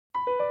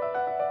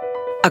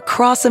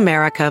Across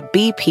America,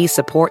 BP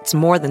supports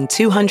more than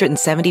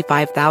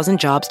 275,000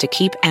 jobs to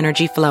keep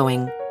energy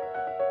flowing.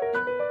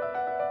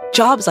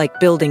 Jobs like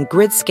building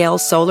grid-scale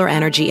solar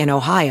energy in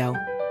Ohio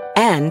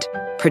and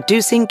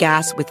producing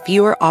gas with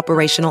fewer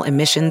operational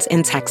emissions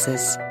in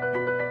Texas.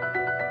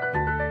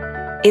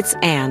 It's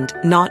and,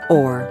 not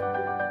or.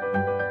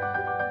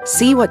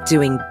 See what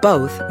doing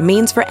both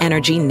means for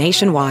energy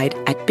nationwide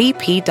at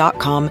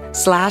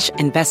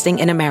bp.com/investing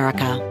in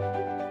America.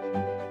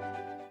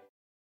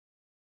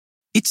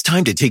 It's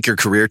time to take your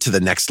career to the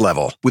next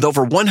level. With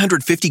over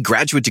 150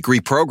 graduate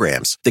degree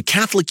programs, the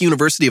Catholic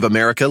University of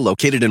America,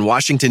 located in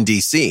Washington,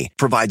 D.C.,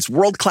 provides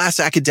world-class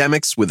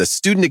academics with a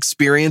student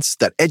experience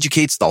that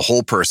educates the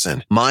whole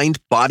person, mind,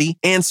 body,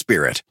 and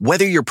spirit.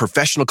 Whether your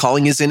professional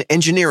calling is in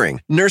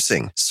engineering,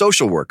 nursing,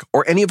 social work,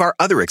 or any of our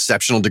other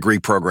exceptional degree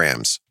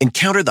programs,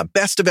 encounter the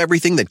best of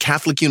everything that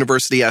Catholic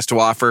University has to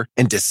offer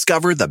and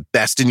discover the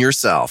best in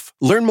yourself.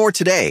 Learn more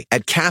today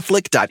at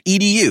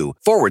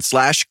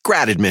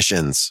catholic.edu/grad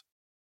admissions.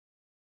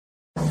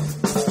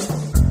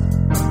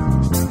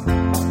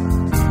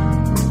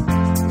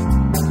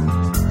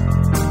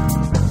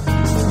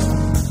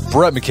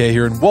 Brett McKay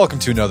here, and welcome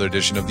to another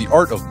edition of the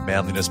Art of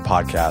Manliness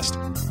podcast.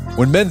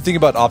 When men think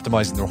about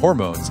optimizing their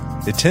hormones,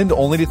 they tend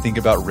only to think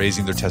about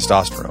raising their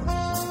testosterone.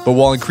 But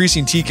while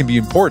increasing T can be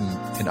important,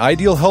 an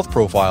ideal health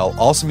profile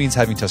also means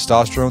having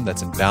testosterone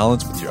that's in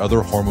balance with your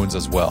other hormones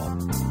as well.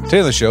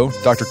 Today on the show,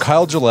 Dr.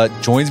 Kyle Gillette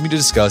joins me to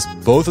discuss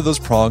both of those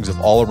prongs of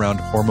all-around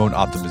hormone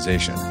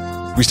optimization.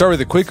 We start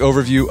with a quick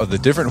overview of the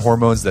different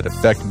hormones that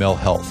affect male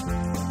health.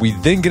 We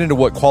then get into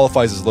what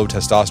qualifies as low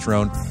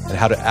testosterone and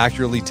how to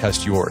accurately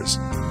test yours.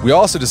 We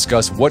also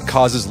discuss what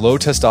causes low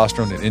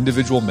testosterone in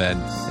individual men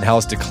and how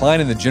its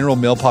decline in the general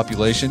male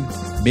population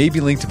may be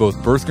linked to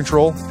both birth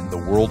control and the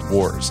world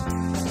wars.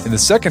 In the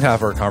second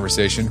half of our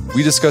conversation,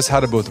 we discuss how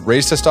to both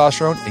raise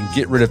testosterone and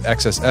get rid of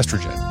excess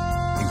estrogen,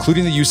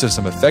 including the use of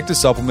some effective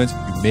supplements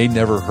you may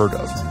never heard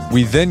of.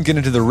 We then get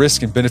into the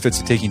risks and benefits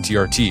of taking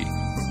TRT,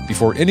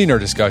 before ending our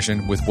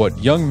discussion with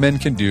what young men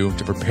can do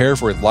to prepare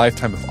for a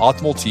lifetime of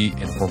optimal T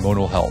and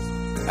hormonal health.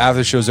 After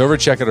the show's over,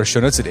 check out our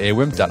show notes at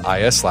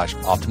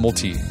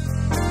awim.is/optimalT.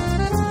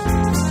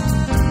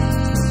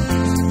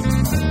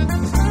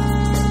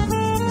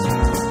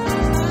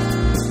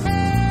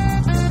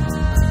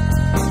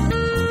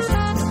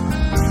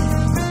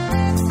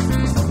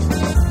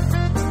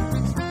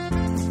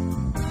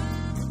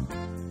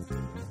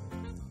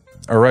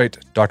 All right,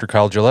 Dr.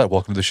 Kyle Gillette,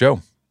 welcome to the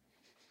show.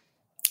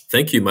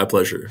 Thank you. My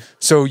pleasure.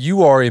 So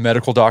you are a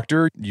medical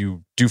doctor.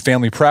 You do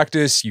family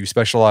practice. You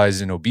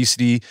specialize in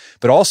obesity,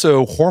 but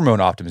also hormone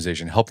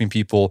optimization, helping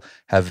people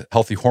have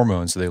healthy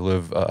hormones so they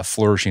live a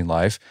flourishing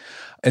life.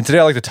 And today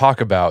I'd like to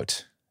talk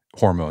about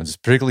hormones,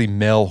 particularly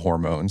male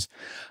hormones.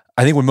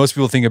 I think when most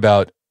people think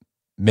about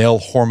male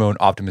hormone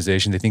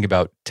optimization, they think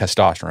about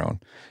testosterone,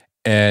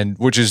 and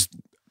which is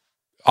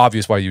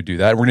obvious why you do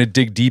that. We're going to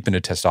dig deep into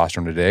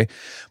testosterone today.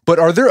 But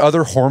are there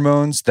other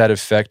hormones that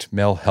affect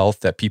male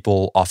health that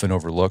people often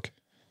overlook?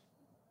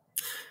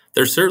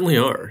 There certainly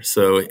are.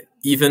 So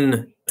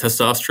even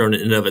testosterone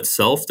in and of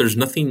itself, there's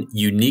nothing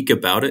unique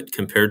about it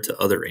compared to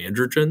other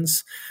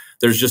androgens.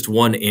 There's just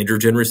one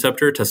androgen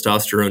receptor.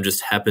 Testosterone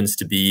just happens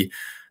to be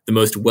the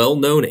most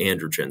well-known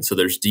androgen. So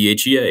there's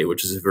DHEA,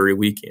 which is a very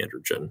weak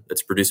androgen.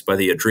 It's produced by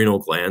the adrenal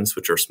glands,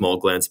 which are small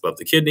glands above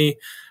the kidney.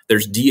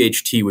 There's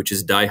DHT, which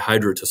is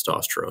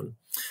dihydrotestosterone.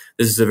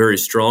 This is a very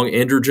strong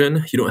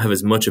androgen. You don't have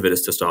as much of it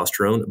as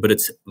testosterone, but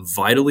it's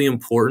vitally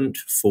important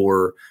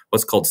for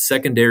what's called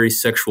secondary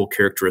sexual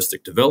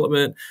characteristic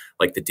development,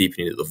 like the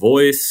deepening of the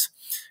voice,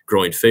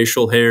 growing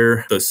facial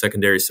hair, those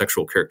secondary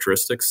sexual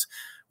characteristics,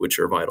 which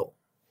are vital.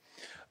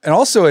 And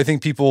also, I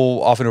think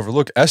people often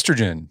overlook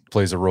estrogen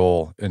plays a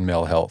role in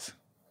male health.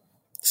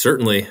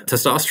 Certainly.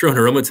 Testosterone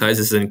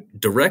aromatizes and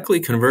directly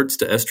converts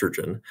to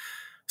estrogen.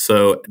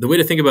 So the way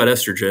to think about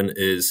estrogen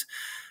is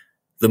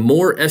the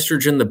more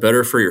estrogen, the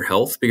better for your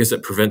health because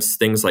it prevents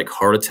things like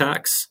heart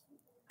attacks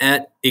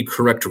at a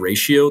correct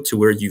ratio to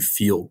where you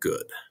feel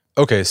good.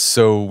 Okay,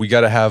 so we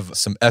got to have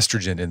some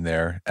estrogen in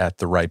there at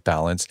the right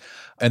balance.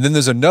 And then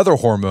there's another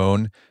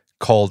hormone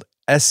called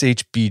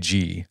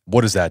SHBG.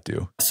 What does that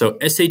do? So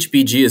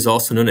SHBG is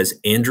also known as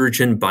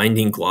androgen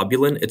binding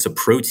globulin. It's a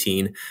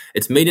protein.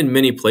 It's made in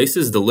many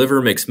places. The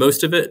liver makes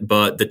most of it,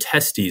 but the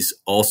testes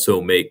also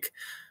make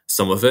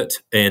some of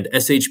it. And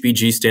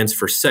SHBG stands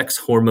for sex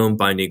hormone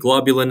binding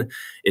globulin.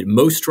 It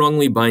most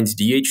strongly binds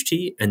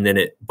DHT, and then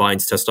it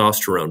binds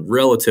testosterone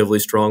relatively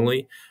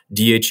strongly.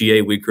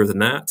 DHEA weaker than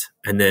that.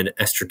 And then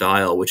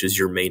estradiol, which is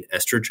your main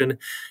estrogen,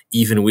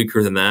 even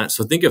weaker than that.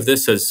 So think of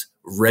this as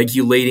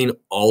regulating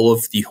all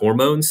of the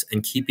hormones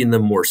and keeping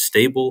them more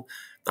stable.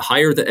 The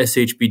higher the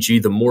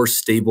SHBG, the more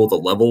stable the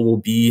level will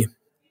be.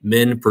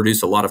 Men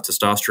produce a lot of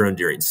testosterone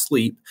during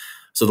sleep,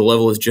 so the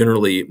level is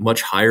generally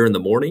much higher in the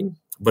morning.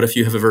 But if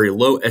you have a very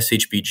low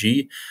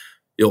SHBG,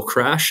 you'll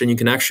crash, and you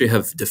can actually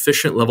have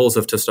deficient levels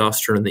of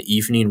testosterone in the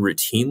evening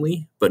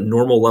routinely, but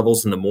normal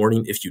levels in the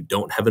morning if you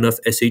don't have enough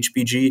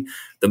SHBG.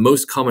 The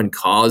most common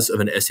cause of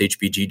an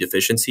SHBG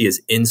deficiency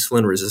is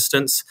insulin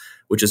resistance,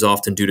 which is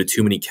often due to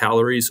too many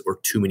calories or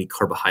too many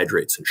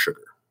carbohydrates and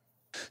sugar.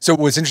 So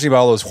what's interesting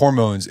about all those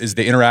hormones is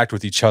they interact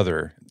with each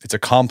other. It's a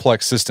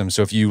complex system.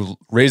 So if you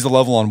raise the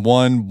level on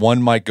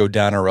one might go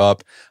down or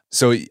up.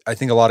 So I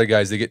think a lot of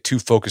guys, they get too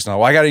focused on,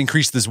 well, I got to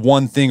increase this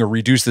one thing or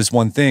reduce this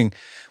one thing.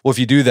 Well, if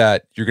you do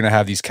that, you're going to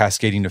have these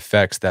cascading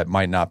effects that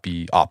might not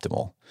be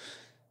optimal.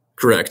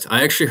 Correct.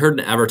 I actually heard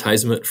an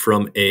advertisement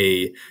from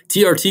a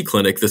TRT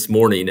clinic this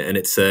morning, and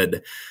it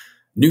said,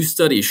 new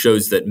study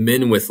shows that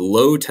men with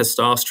low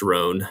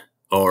testosterone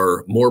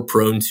are more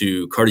prone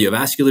to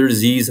cardiovascular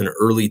disease and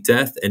early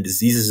death and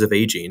diseases of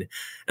aging.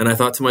 And I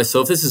thought to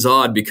myself, this is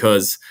odd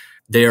because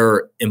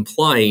they're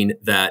implying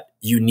that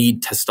you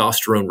need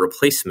testosterone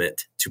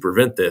replacement to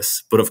prevent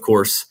this. But of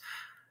course,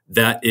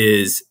 that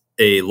is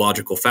a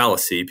logical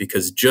fallacy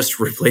because just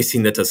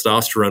replacing the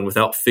testosterone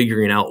without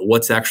figuring out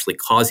what's actually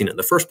causing it in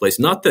the first place,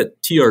 not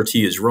that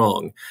TRT is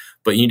wrong,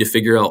 but you need to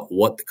figure out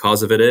what the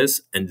cause of it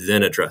is and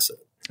then address it.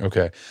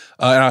 Okay.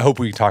 And I hope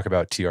we can talk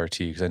about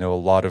TRT because I know a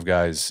lot of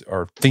guys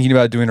are thinking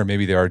about doing it or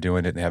maybe they are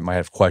doing it and they might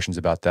have questions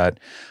about that.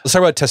 Let's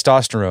talk about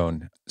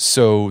testosterone.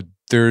 So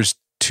there's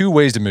two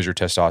ways to measure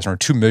testosterone,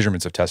 two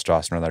measurements of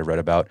testosterone that I read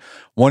about.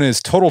 One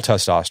is total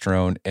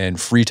testosterone and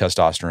free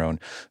testosterone.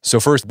 So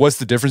first, what's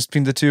the difference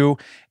between the two?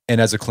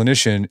 And as a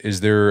clinician, is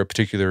there a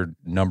particular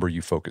number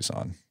you focus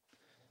on?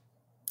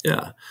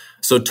 Yeah.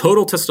 So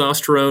total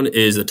testosterone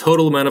is the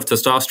total amount of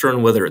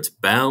testosterone, whether it's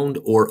bound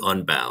or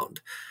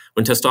unbound.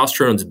 When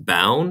testosterone's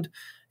bound,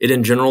 it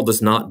in general does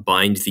not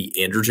bind the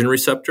androgen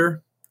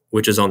receptor,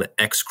 which is on the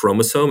X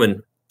chromosome.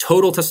 And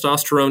total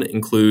testosterone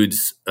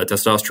includes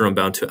testosterone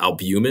bound to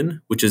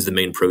albumin, which is the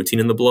main protein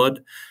in the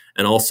blood,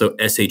 and also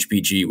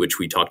SHBG, which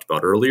we talked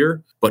about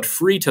earlier. But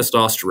free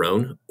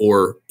testosterone,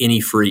 or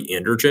any free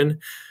androgen,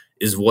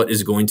 is what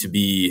is going to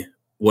be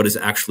what is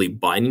actually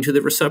binding to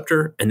the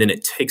receptor, and then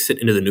it takes it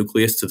into the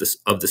nucleus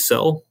of the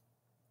cell,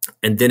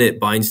 and then it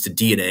binds to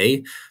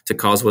DNA to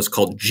cause what's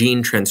called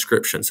gene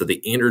transcription. So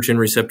the androgen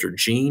receptor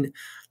gene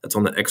that's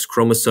on the X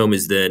chromosome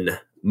is then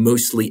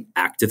mostly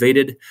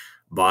activated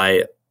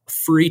by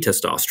free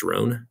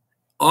testosterone.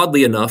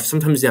 Oddly enough,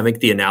 sometimes I make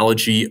the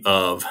analogy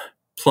of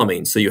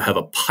plumbing. So you have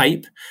a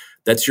pipe,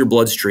 that's your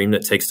bloodstream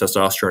that takes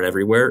testosterone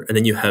everywhere, and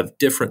then you have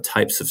different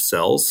types of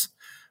cells.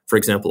 For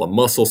example, a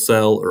muscle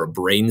cell or a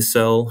brain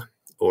cell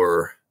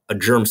or a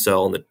germ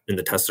cell in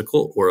the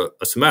testicle or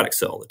a somatic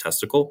cell in the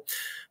testicle,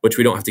 which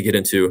we don't have to get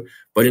into.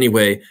 But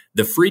anyway,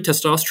 the free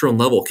testosterone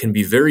level can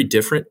be very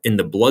different in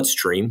the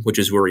bloodstream, which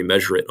is where we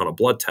measure it on a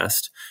blood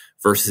test,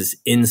 versus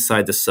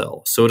inside the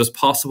cell. So it is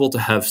possible to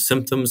have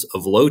symptoms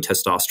of low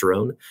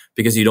testosterone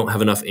because you don't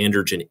have enough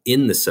androgen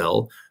in the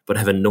cell, but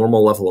have a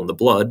normal level in the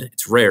blood.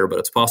 It's rare, but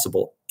it's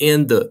possible.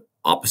 And the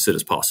opposite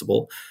is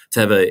possible, to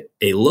have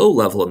a low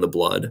level in the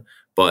blood,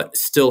 but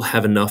still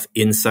have enough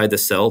inside the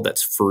cell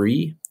that's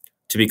free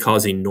to be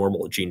causing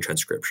normal gene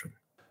transcription.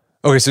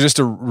 Okay, so just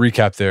to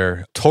recap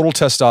there, total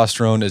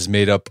testosterone is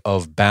made up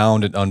of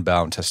bound and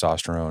unbound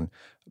testosterone.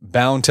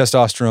 Bound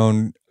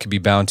testosterone can be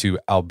bound to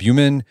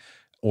albumin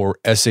or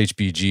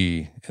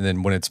SHBG, and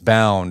then when it's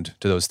bound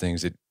to those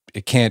things, it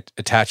can't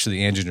attach to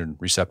the androgen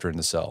receptor in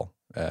the cell,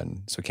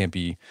 and so it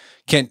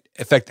can't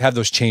have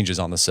those changes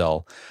on the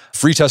cell.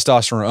 Free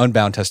testosterone or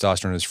unbound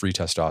testosterone is free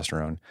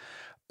testosterone.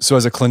 So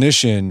as a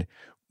clinician,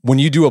 when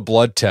you do a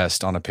blood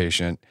test on a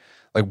patient,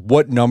 like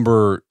what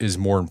number is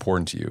more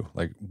important to you?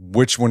 Like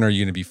which one are you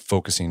going to be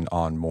focusing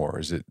on more?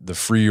 Is it the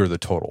free or the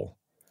total?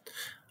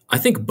 I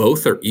think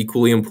both are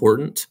equally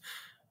important.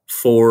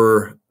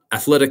 For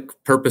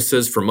athletic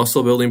purposes, for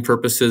muscle building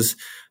purposes,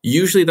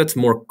 usually that's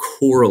more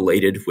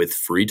correlated with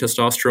free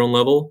testosterone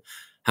level.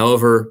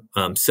 However,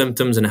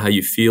 symptoms and how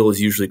you feel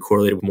is usually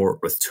correlated more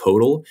with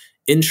total.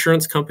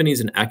 Insurance companies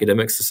and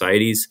academic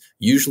societies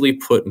usually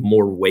put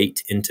more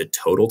weight into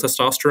total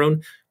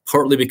testosterone,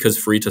 partly because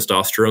free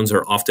testosterones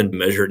are often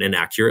measured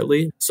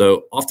inaccurately.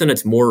 So often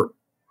it's more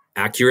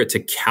accurate to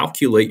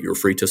calculate your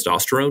free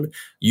testosterone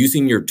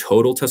using your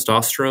total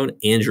testosterone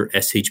and your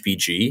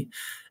SHBG,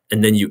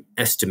 and then you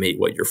estimate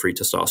what your free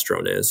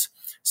testosterone is.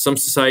 Some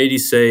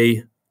societies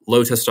say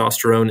low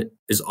testosterone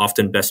is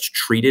often best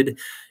treated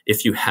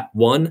if you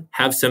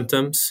have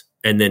symptoms,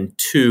 and then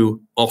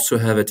 2, also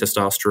have a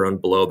testosterone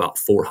below about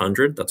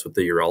 400. That's what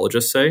the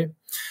urologists say.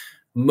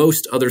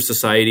 Most other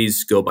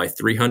societies go by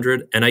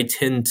 300, and I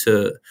tend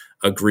to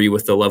agree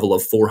with the level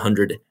of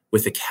 400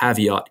 with a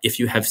caveat if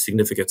you have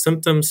significant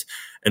symptoms,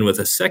 and with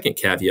a second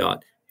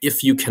caveat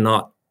if you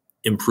cannot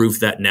improve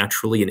that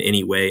naturally in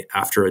any way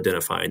after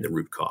identifying the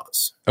root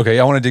cause. Okay,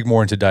 I want to dig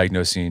more into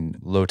diagnosing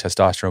low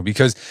testosterone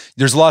because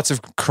there's lots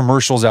of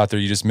commercials out there.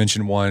 You just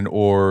mentioned one,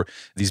 or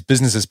these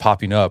businesses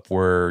popping up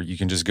where you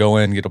can just go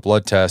in, get a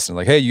blood test, and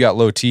like, hey, you got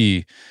low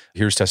T,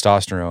 here's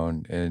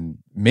testosterone, and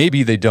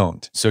maybe they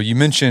don't. So you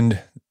mentioned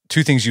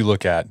 2 things you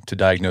look at to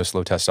diagnose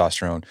low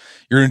testosterone.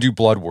 You're going to do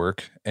blood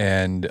work,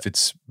 and if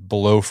it's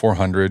below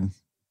 400,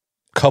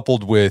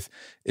 coupled with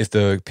if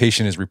the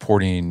patient is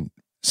reporting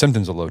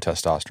symptoms of low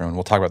testosterone.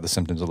 We'll talk about the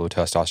symptoms of low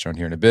testosterone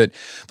here in a bit.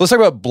 But let's talk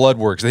about blood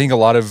work. 'Cause I think a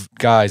lot of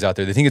guys out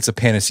there, they think it's a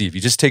panacea. If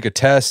you just take a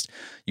test,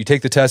 you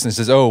take the test and it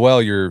says, oh,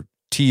 well, your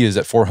T is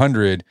at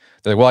 400.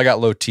 They're like, well, I got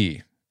low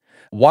T.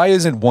 Why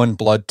isn't one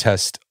blood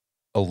test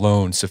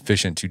alone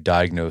sufficient to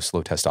diagnose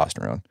low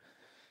testosterone?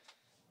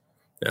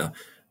 Yeah.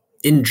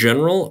 In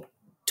general,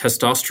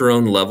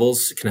 testosterone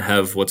levels can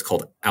have what's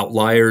called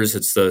outliers.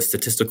 It's the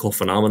statistical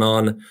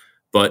phenomenon,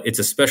 but it's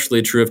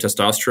especially true of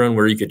testosterone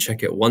where you could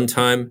check it one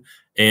time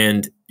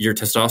and your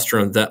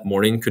testosterone that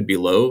morning could be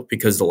low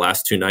because the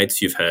last 2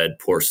 nights you've had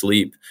poor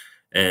sleep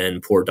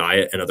and poor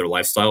diet and other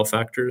lifestyle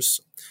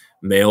factors.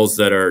 Males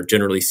that are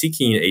generally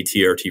seeking a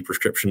TRT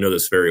prescription know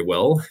this very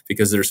well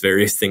because there's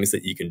various things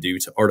that you can do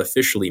to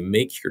artificially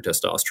make your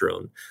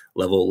testosterone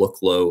level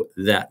look low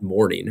that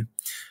morning.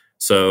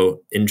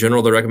 So in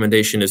general, the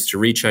recommendation is to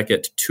recheck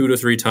it 2 to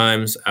 3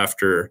 times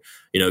after,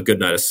 a good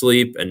night of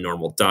sleep and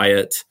normal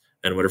diet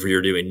and whatever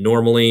you're doing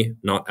normally,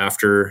 not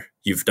after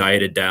you've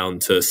dieted down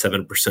to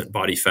 7%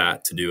 body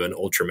fat to do an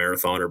ultra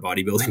marathon or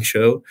bodybuilding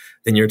show.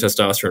 Then your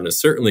testosterone is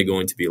certainly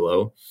going to be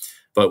low.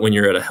 But when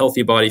you're at a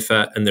healthy body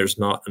fat and there's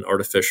not an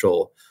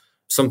artificial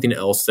something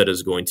else that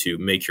is going to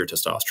make your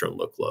testosterone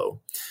look low.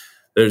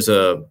 There's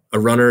a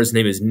runner, his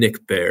name is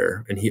Nick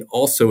Bear, and he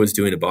also is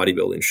doing a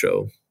bodybuilding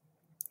show.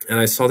 And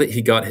I saw that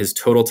he got his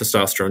total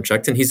testosterone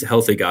checked, and he's a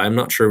healthy guy. I'm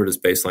not sure what his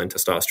baseline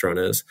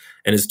testosterone is.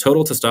 And his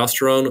total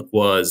testosterone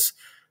was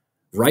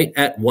right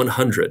at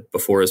 100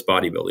 before his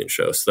bodybuilding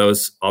show. So that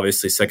was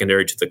obviously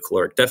secondary to the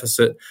caloric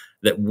deficit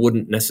that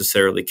wouldn't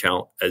necessarily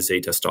count as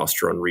a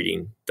testosterone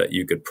reading that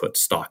you could put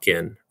stock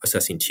in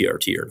assessing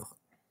TRT or not.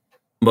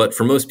 But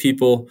for most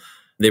people,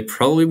 they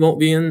probably won't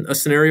be in a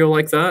scenario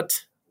like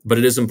that. But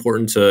it is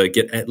important to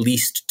get at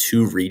least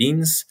 2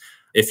 readings.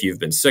 If you've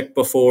been sick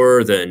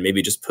before, then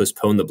maybe just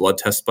postpone the blood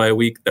test by a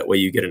week. That way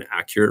you get an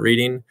accurate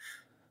reading.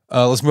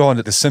 Let's move on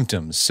to the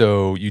symptoms.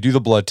 So you do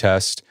the blood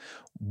test.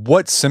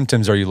 What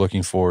symptoms are you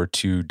looking for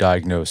to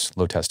diagnose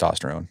low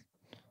testosterone?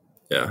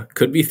 Yeah,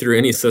 could be through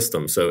any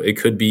system. So it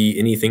could be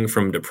anything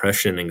from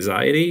depression,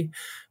 anxiety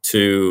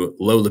to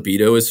low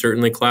libido is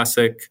certainly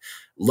classic.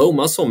 Low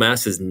muscle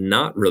mass is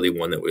not really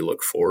one that we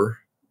look for.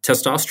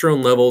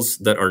 Testosterone levels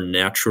that are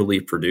naturally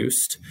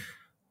produced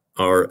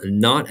are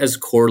not as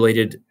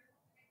correlated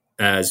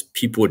as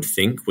people would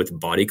think with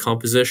body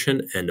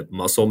composition and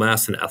muscle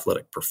mass and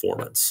athletic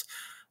performance.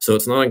 So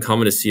it's not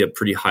uncommon to see a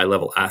pretty high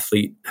level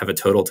athlete have a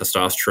total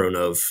testosterone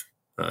of,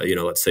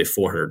 let's say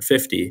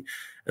 450.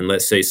 And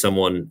let's say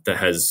someone that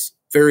has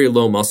very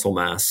low muscle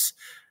mass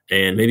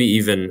and maybe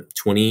even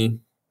 22%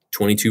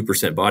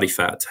 body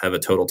fat to have a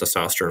total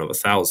testosterone of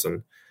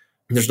 1,000.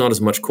 There's not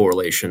as much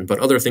correlation, but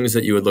other things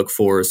that you would look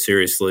for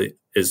seriously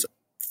is,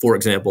 for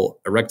example,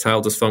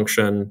 erectile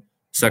dysfunction,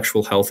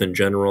 sexual health in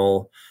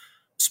general,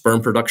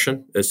 sperm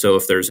production. So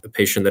if there's a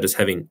patient that is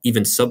having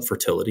even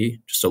subfertility,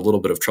 just a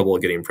little bit of trouble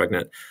getting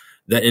pregnant,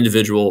 that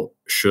individual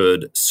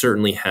should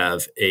certainly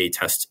have a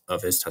test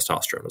of his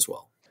testosterone as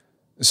well.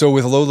 So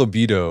with low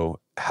libido,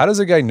 how does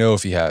a guy know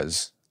if he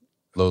has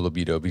low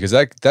libido? Because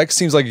that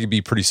seems like it could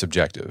be pretty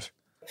subjective.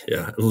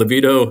 Yeah,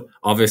 libido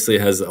obviously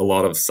has a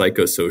lot of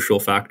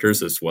psychosocial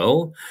factors as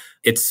well.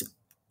 It's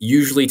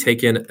usually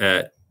taken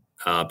at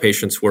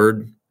patient's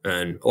word.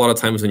 And a lot of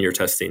times when you're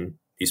testing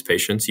these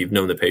patients, you've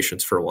known the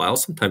patients for a while.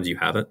 Sometimes you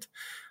haven't.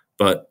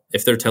 But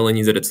if they're telling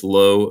you that it's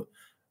low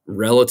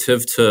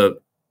relative to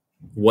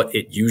what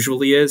it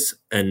usually is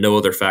and no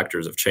other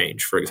factors have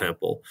changed, for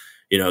example,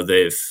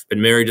 they've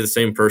been married to the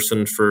same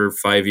person for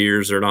 5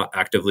 years. They're not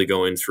actively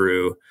going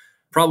through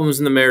problems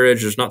in the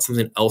marriage. There's not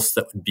something else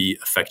that would be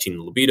affecting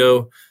the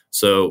libido.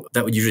 So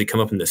that would usually come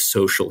up in the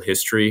social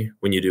history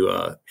when you do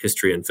a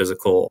history and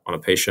physical on a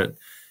patient.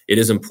 It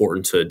is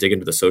important to dig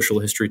into the social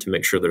history to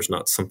make sure there's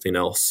not something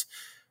else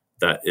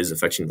that is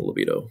affecting the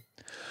libido.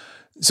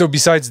 So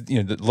besides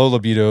the low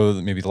libido,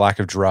 maybe the lack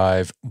of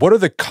drive, what are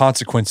the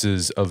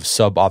consequences of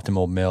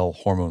suboptimal male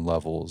hormone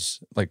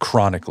levels, like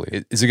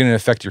chronically? Is it going to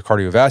affect your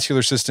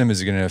cardiovascular system?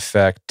 Is it going to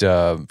affect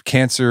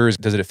cancer?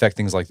 Does it affect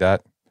things like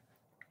that?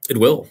 It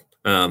will.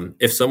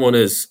 If someone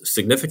is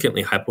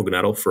significantly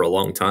hypogonadal for a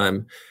long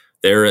time,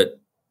 they're at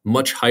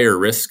much higher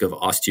risk of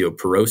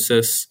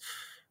osteoporosis,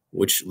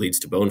 which leads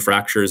to bone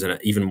fractures and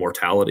even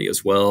mortality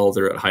as well.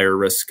 They're at higher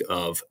risk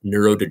of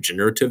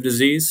neurodegenerative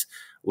disease,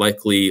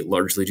 likely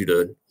largely due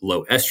to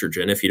low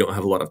estrogen. If you don't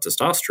have a lot of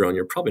testosterone,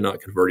 you're probably not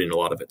converting a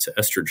lot of it to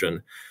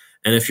estrogen.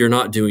 And if you're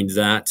not doing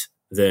that,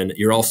 then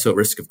you're also at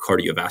risk of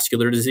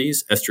cardiovascular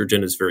disease.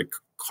 Estrogen is very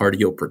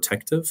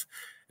cardioprotective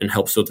and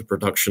helps with the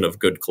production of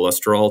good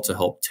cholesterol to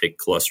help take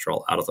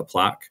cholesterol out of the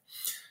plaque.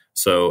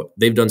 So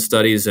they've done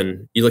studies,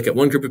 and you look at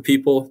one group of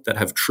people that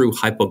have true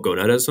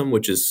hypogonadism,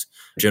 which is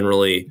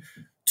generally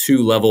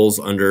 2 levels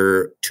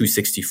under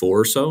 264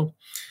 or so.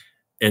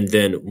 And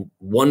then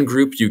one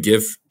group you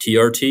give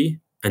TRT,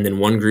 and then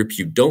one group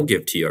you don't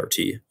give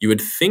TRT. You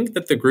would think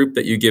that the group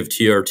that you give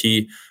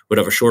TRT would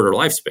have a shorter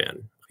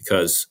lifespan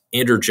because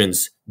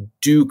androgens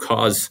do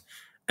cause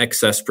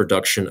excess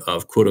production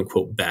of quote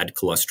unquote bad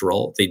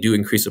cholesterol. They do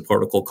increase a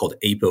particle called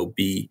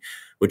ApoB,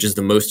 which is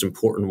the most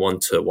important one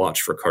to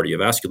watch for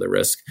cardiovascular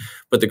risk.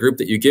 But the group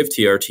that you give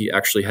TRT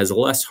actually has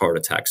less heart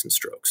attacks and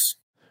strokes.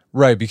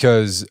 Right,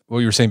 because what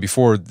you were saying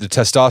before, the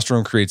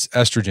testosterone creates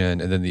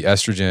estrogen, and then the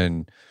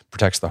estrogen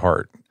protects the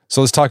heart. So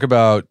let's talk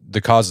about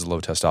the causes of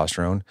low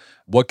testosterone.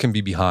 What can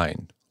be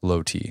behind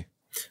low T?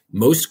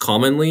 Most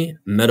commonly,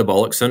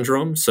 metabolic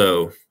syndrome.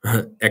 So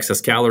excess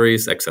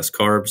calories, excess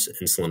carbs,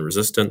 insulin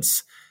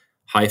resistance.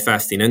 High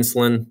fasting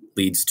insulin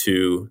leads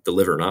to the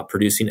liver not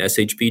producing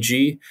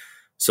SHBG.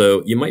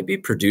 So you might be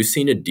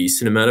producing a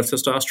decent amount of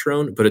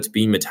testosterone, but it's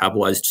being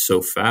metabolized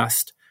so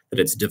fast that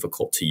it's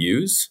difficult to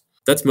use.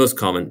 That's most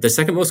common. The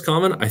second most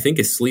common, I think,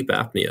 is sleep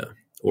apnea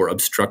or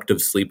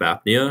obstructive sleep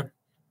apnea.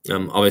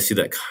 Obviously,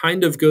 that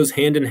kind of goes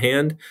hand in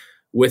hand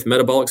with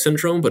metabolic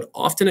syndrome, but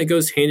often it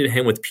goes hand in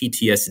hand with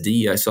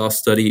PTSD. I saw a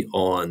study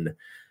on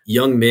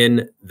young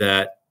men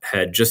that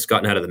had just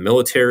gotten out of the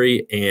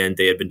military and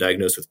they had been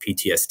diagnosed with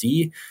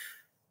PTSD,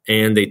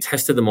 and they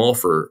tested them all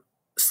for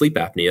sleep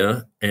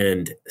apnea,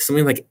 and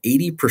something like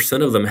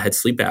 80% of them had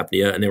sleep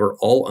apnea, and they were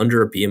all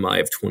under a BMI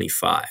of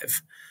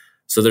 25.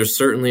 So there's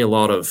certainly a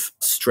lot of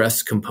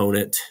stress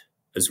component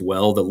as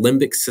well. The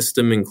limbic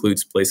system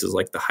includes places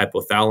like the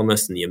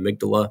hypothalamus and the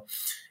amygdala,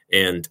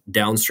 and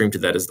downstream to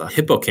that is the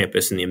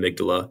hippocampus and the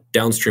amygdala.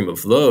 Downstream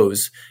of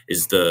those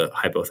is the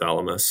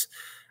hypothalamus,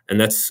 and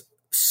that's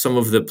some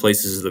of the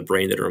places of the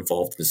brain that are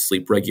involved in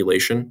sleep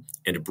regulation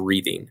and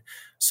breathing.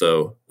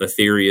 So the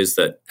theory is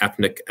that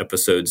apneic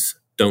episodes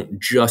don't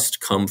just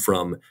come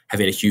from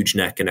having a huge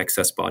neck and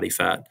excess body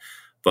fat,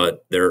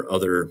 but there are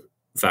other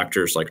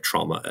factors like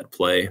trauma at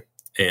play.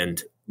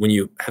 And when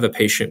you have a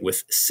patient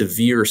with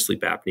severe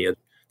sleep apnea,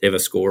 they have a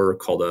score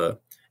called a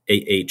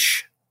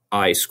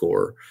AHI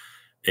score.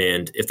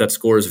 And if that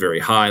score is very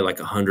high, like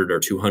 100 or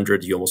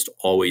 200, you almost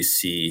always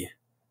see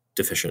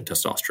deficient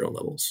testosterone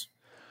levels.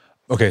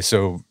 Okay,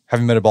 so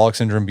having metabolic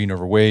syndrome, being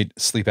overweight,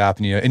 sleep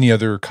apnea, any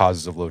other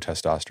causes of low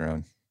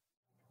testosterone?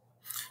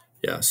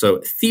 Yeah,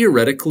 so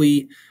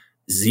theoretically,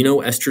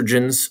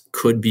 xenoestrogens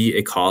could be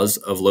a cause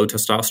of low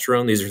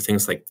testosterone. These are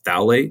things like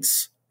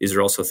phthalates. These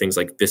are also things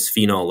like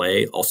bisphenol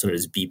A, also known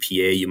as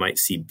BPA. You might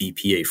see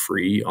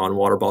BPA-free on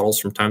water bottles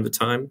from time to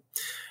time.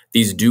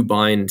 These do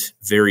bind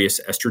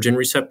various estrogen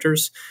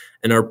receptors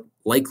and are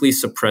likely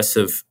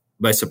suppressive.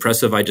 By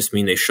suppressive, I just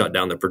mean they shut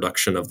down the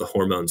production of the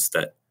hormones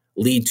that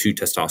lead to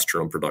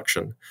testosterone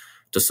production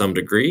to some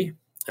degree.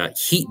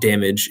 Heat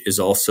damage is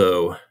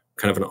also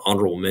kind of an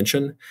honorable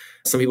mention.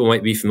 Some people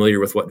might be familiar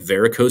with what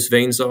varicose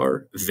veins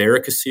are.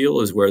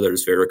 Varicocele is where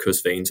there's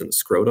varicose veins in the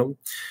scrotum.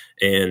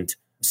 And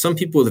some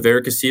people with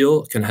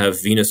varicocele can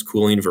have venous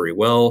cooling very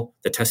well.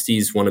 The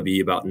testes want to be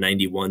about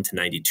 91 to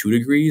 92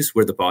 degrees,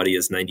 where the body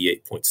is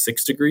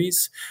 98.6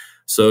 degrees.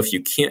 So if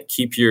you can't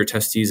keep your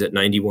testes at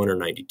 91 or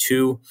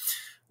 92,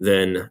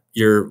 then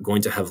you're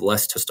going to have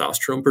less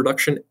testosterone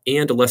production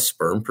and less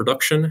sperm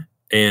production.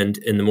 And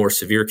in the more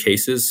severe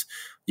cases,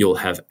 you'll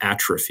have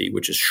atrophy,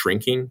 which is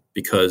shrinking,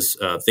 because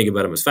think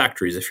about them as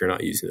factories. If you're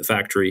not using the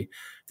factory,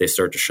 they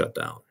start to shut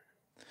down.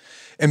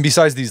 And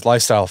besides these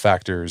lifestyle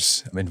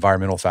factors,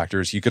 environmental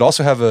factors, you could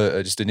also have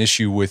just an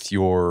issue with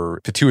your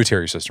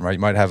pituitary system, right? You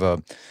might have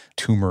a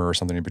tumor or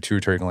something in your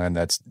pituitary gland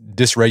that's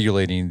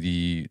dysregulating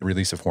the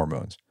release of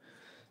hormones.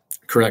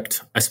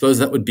 Correct. I suppose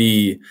that would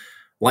be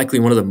likely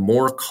one of the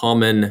more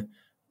common,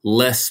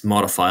 less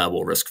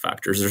modifiable risk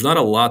factors. There's not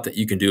a lot that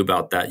you can do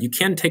about that. You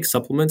can take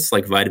supplements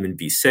like vitamin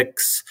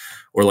B6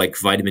 or like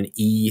vitamin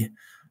E,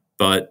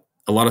 but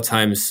a lot of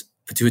times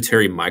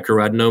pituitary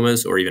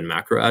microadenomas or even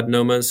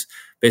macroadenomas,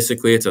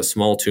 basically it's a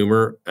small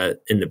tumor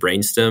in the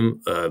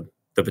brainstem.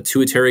 The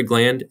pituitary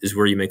gland is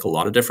where you make a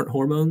lot of different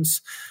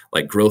hormones,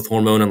 like growth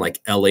hormone and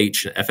like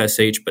LH and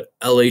FSH, but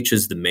LH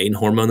is the main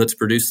hormone that's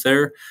produced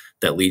there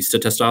that leads to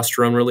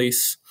testosterone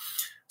release.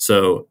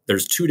 So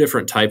there's two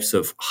different types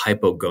of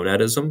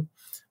hypogonadism.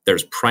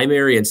 There's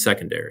primary and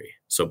secondary.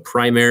 So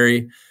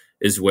primary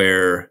is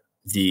where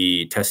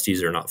the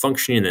testes are not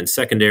functioning, and then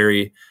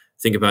secondary,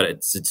 think about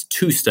it, it's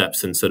two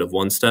steps instead of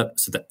one step.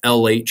 So the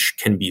LH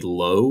can be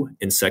low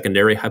in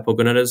secondary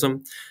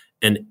hypogonadism.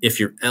 And if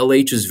your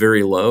LH is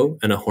very low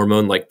and a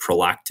hormone like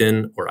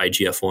prolactin or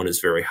IGF-1 is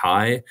very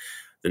high,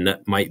 then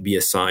that might be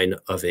a sign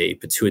of a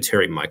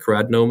pituitary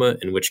microadenoma,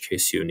 in which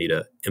case you need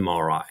an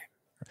MRI.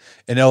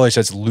 And LH,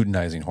 that's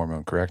luteinizing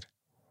hormone, correct?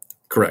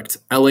 Correct.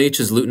 LH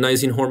is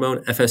luteinizing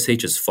hormone.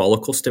 FSH is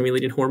follicle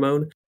stimulating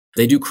hormone.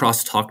 They do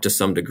crosstalk to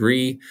some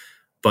degree,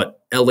 but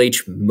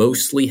LH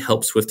mostly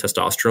helps with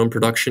testosterone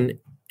production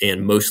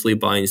and mostly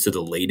binds to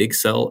the Leydig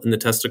cell in the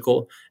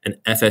testicle. And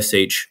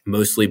FSH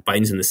mostly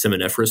binds in the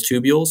seminiferous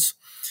tubules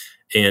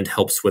and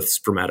helps with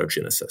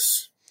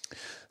spermatogenesis.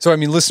 So, I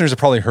mean, listeners have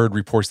probably heard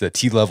reports that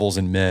T levels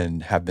in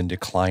men have been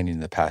declining in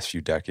the past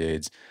few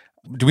decades.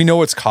 Do we know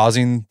what's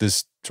causing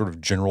this sort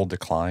of general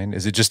decline?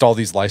 Is it just all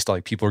these lifestyle,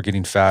 like people are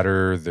getting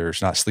fatter, they're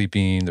not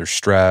sleeping, they're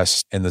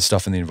stressed, and the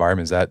stuff in the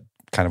environment? Is that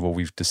kind of what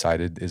we've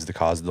decided is the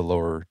cause of the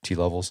lower T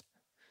levels?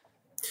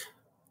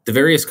 The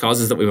various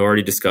causes that we've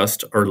already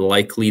discussed are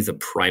likely the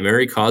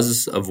primary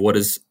causes of what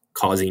is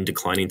causing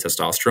declining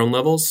testosterone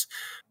levels.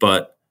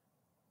 But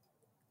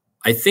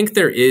I think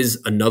there is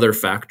another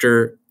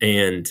factor,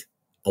 and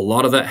a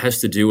lot of that has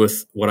to do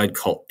with what I'd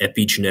call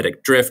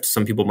epigenetic drift.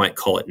 Some people might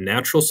call it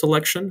natural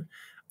selection.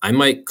 I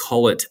might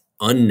call it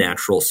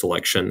unnatural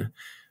selection,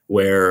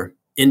 where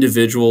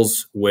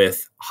individuals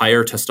with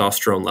higher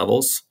testosterone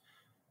levels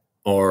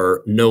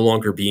are no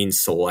longer being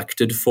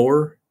selected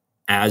for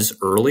as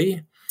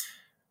early.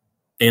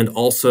 And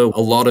also,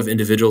 a lot of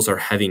individuals are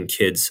having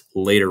kids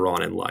later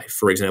on in life,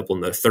 for example,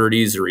 in their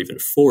 30s or even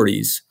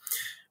 40s,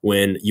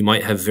 when you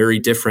might have very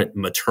different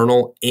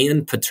maternal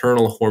and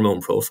paternal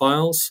hormone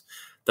profiles.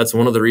 That's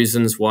one of the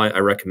reasons why I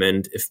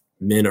recommend, if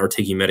men are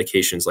taking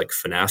medications like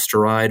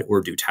finasteride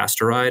or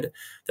dutasteride,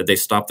 that they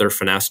stop their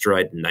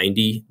finasteride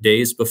 90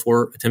 days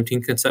before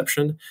attempting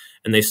conception,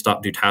 and they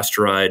stop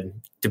dutasteride,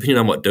 depending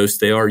on what dose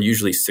they are,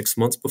 usually 6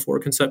 months before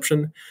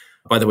conception.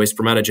 By the way,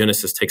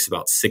 spermatogenesis takes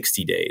about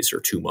 60 days or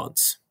 2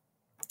 months.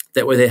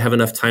 That way they have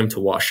enough time to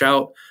wash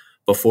out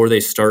before they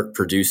start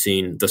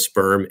producing the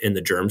sperm in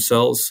the germ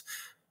cells,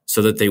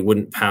 so that they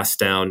wouldn't pass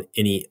down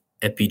any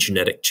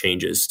epigenetic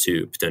changes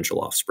to potential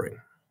offspring.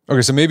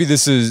 Okay, so maybe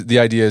the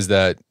idea is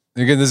that,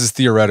 again, this is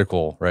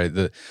theoretical, right?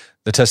 The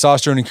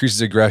testosterone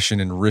increases aggression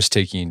and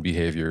risk-taking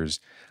behaviors,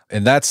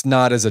 and that's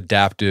not as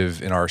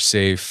adaptive in our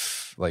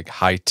safe, like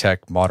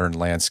high-tech modern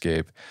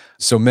landscape.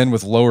 So men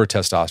with lower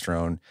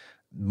testosterone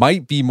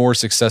might be more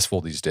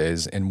successful these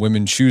days, and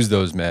women choose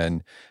those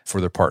men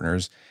for their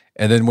partners.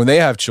 And then when they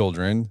have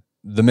children,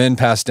 the men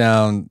pass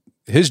down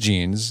his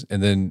genes,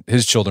 and then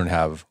his children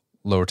have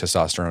lower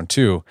testosterone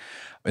too.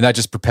 And that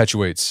just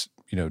perpetuates,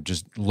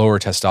 just lower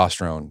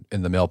testosterone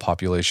in the male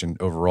population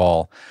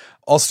overall.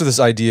 Also, this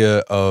idea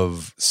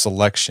of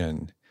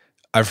selection.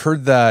 I've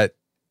heard that,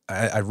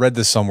 I read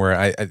this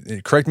somewhere,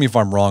 correct me if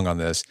I'm wrong on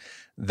this,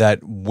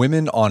 that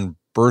women on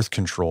birth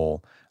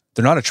control,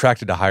 they're not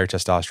attracted to higher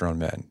testosterone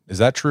men. Is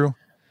that true?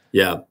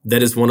 Yeah,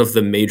 that is one of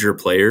the major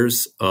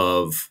players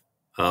of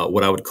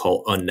what I would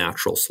call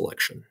unnatural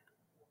selection.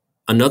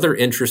 Another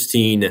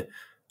interesting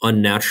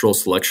unnatural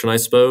selection, I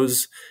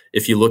suppose,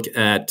 if you look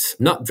at,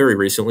 not very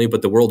recently,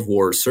 but the world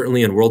wars,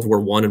 certainly in World War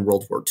I and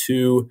World War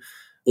II,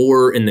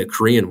 or in the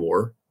Korean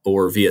War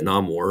or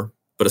Vietnam War,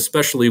 but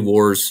especially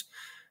wars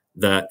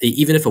that,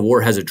 even if a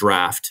war has a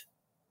draft,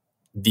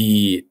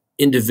 the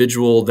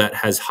individual that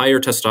has higher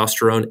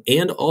testosterone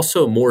and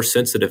also more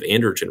sensitive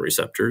androgen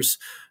receptors,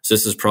 so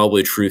this is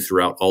probably true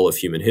throughout all of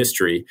human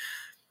history,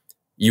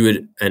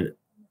 and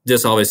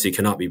this obviously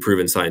cannot be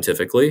proven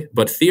scientifically,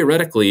 but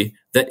theoretically,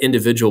 that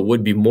individual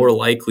would be more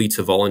likely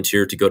to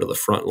volunteer to go to the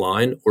front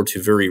line or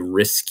to very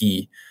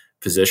risky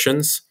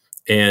positions.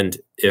 And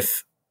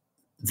if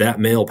that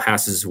male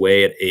passes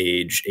away at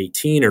age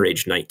 18 or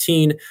age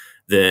 19,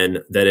 then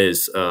that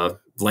is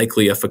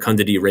likely a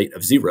fecundity rate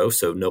of 0,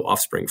 so no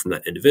offspring from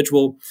that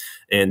individual.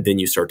 And then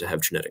you start to have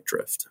genetic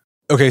drift.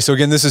 Okay, so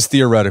again, this is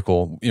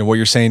theoretical. What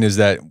you're saying is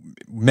that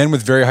men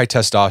with very high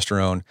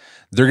testosterone,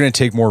 they're going to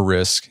take more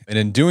risk. And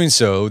in doing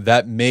so,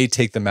 that may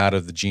take them out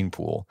of the gene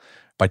pool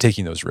by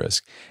taking those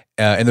risks.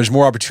 And there's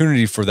more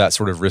opportunity for that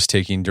sort of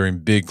risk-taking during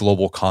big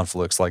global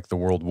conflicts like the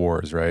world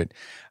wars, right?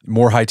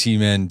 More high T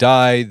men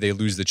die, they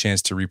lose the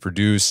chance to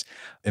reproduce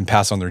and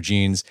pass on their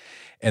genes.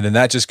 And then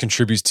that just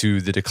contributes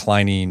to the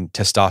declining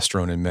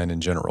testosterone in men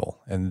in general.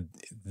 And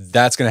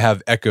that's going to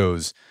have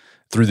echoes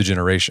through the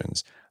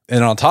generations.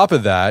 And on top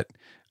of that,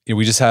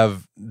 we just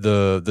have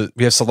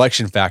we have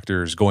selection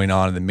factors going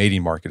on in the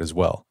mating market as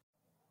well.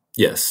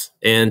 Yes.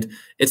 And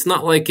it's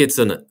not like it's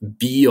an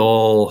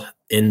be-all,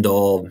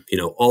 end-all,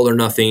 all or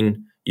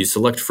nothing. You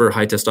select for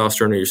high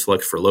testosterone or you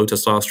select for low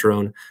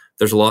testosterone.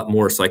 There's a lot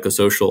more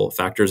psychosocial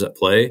factors at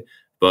play,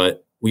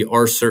 but we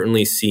are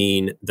certainly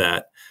seeing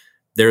that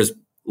there's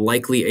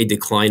likely a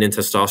decline in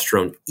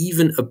testosterone,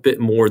 even a bit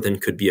more than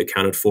could be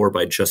accounted for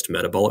by just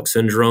metabolic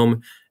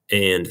syndrome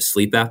and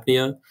sleep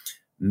apnea.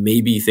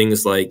 Maybe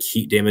things like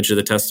heat damage of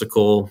the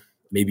testicle,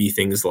 maybe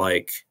things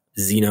like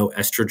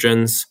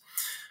xenoestrogens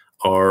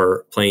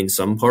are playing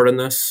some part in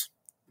this.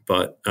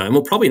 But and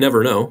we'll probably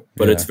never know,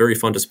 but It's very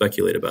fun to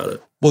speculate about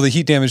it. Well, the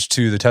heat damage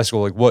to the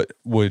testicle, like what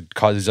would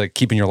cause, like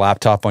keeping your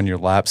laptop on your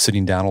lap,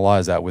 sitting down a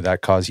lot, would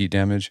that cause heat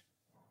damage?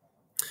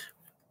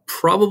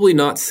 Probably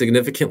not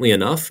significantly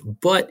enough,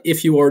 but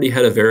if you already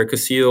had a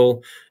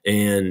varicocele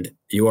and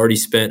you already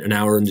spent an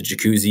hour in the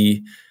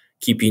jacuzzi,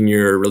 keeping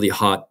your really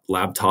hot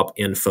laptop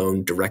and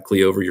phone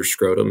directly over your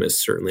scrotum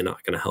is certainly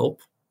not going to help.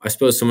 I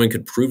suppose someone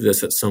could prove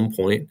this at some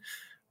point.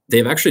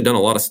 They've actually done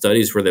a lot of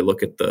studies where they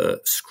look at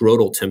the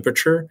scrotal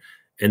temperature,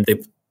 and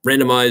they've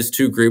randomized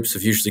 2 groups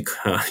of usually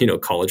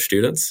college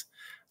students.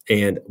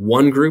 And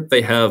one group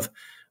they have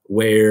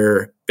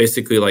where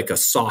basically like a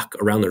sock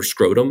around their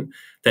scrotum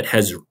that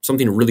has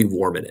something really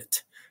warm in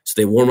it. So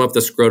they warm up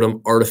the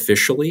scrotum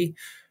artificially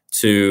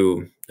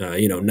to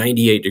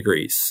 98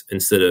 degrees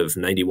instead of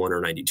 91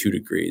 or 92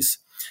 degrees.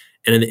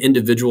 And in the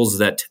individuals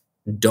that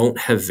don't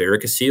have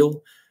varicocele,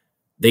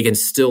 they can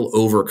still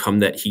overcome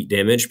that heat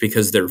damage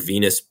because their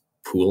venous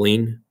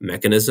cooling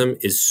mechanism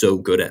is so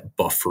good at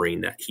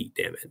buffering that heat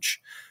damage.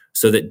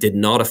 So that did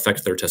not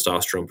affect their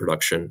testosterone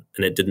production,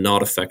 and it did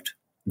not affect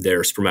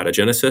their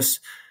spermatogenesis.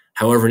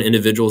 However, in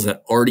individuals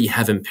that already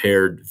have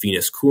impaired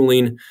venous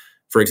cooling,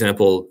 for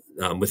example,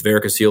 with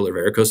varicocele or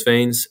varicose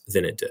veins,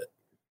 then it did.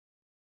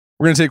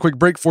 We're going to take a quick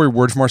break for a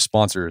word from our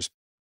sponsors.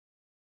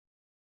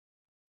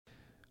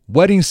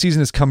 Wedding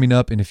season is coming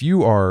up, and if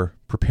you are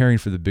preparing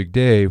for the big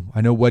day,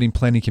 I know wedding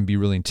planning can be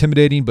really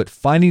intimidating, but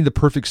finding the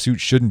perfect suit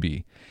shouldn't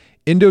be.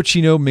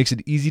 Indochino makes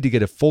it easy to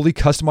get a fully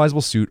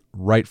customizable suit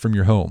right from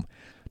your home.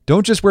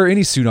 Don't just wear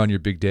any suit on your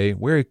big day,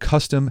 wear a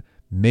custom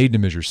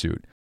made-to-measure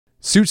suit.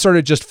 Suits start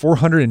at just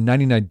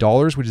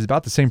 $499, which is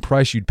about the same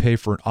price you'd pay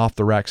for an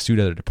off-the-rack suit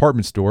at a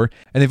department store,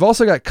 and they've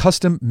also got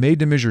custom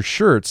made-to-measure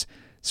shirts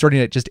starting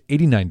at just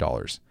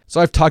 $89. So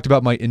I've talked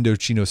about my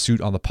Indochino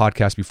suit on the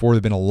podcast before.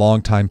 They've been a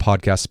long-time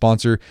podcast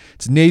sponsor.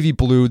 It's navy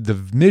blue. The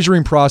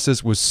measuring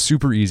process was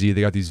super easy.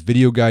 They got these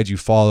video guides you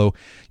follow.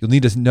 You'll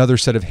need another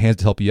set of hands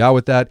to help you out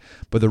with that.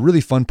 But the really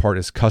fun part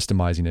is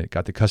customizing it.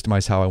 Got to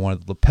customize how I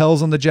wanted the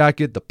lapels on the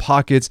jacket, the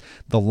pockets,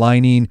 the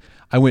lining.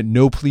 I went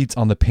no pleats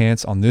on the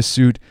pants on this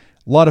suit.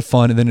 A lot of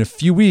fun. And then in a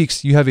few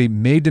weeks, you have a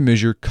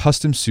made-to-measure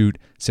custom suit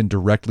sent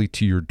directly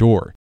to your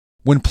door.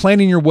 When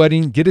planning your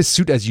wedding, get a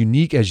suit as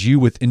unique as you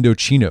with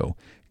Indochino.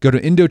 Go to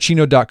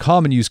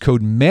Indochino.com and use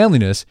code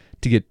manliness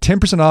to get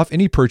 10% off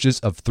any purchase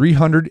of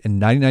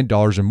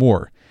 $399 or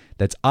more.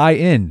 That's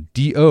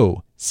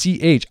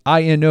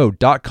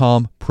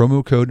INDOCHINO.com,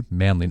 promo code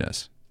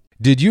manliness.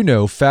 Did you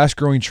know Fast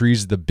Growing Trees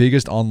is the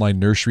biggest online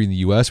nursery in the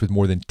U.S. with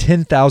more than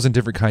 10,000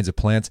 different kinds of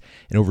plants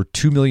and over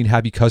 2 million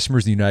happy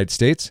customers in the United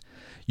States?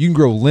 You can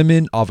grow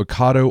lemon,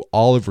 avocado,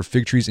 olive, or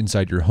fig trees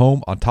inside your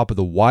home on top of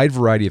the wide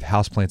variety of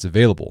houseplants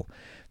available.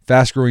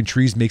 Fast Growing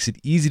Trees makes it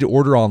easy to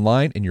order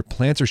online, and your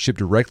plants are shipped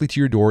directly to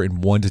your door in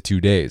 1 to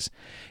 2 days.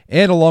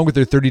 And along with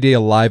their 30-day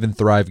Alive and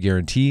Thrive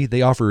guarantee,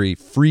 they offer a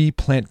free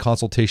plant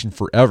consultation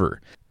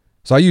forever.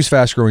 So I use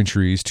Fast Growing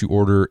Trees to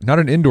order not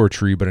an indoor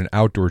tree, but an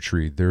outdoor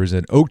tree. There is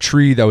an oak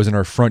tree that was in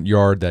our front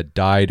yard that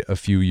died a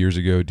few years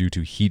ago due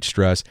to heat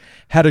stress.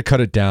 Had to cut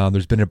it down.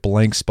 There's been a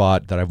blank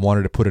spot that I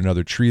wanted to put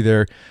another tree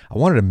there. I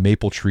wanted a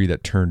maple tree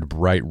that turned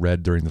bright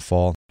red during the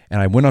fall.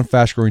 And I went on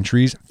Fast Growing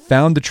Trees,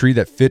 found the tree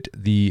that fit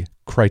the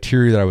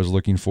criteria that I was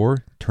looking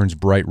for. Turns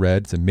bright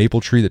red. It's a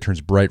maple tree that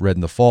turns bright red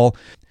in the fall.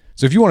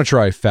 So if you want to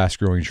try Fast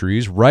Growing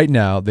Trees, right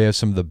now they have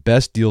some of the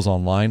best deals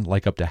online,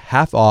 like up to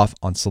half off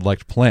on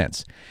select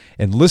plants.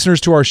 And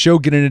listeners to our show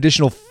get an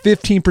additional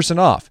 15%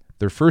 off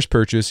their first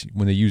purchase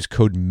when they use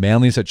code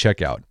manliness at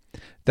checkout.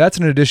 That's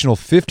an additional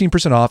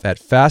 15% off at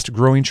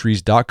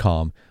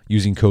fastgrowingtrees.com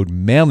using code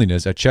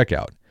manliness at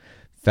checkout.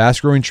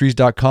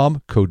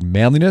 Fastgrowingtrees.com, code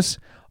manliness.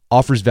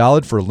 Offers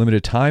valid for a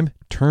limited time.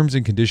 Terms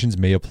and conditions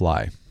may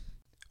apply.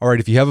 All right,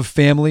 if you have a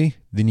family,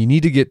 then you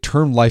need to get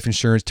term life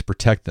insurance to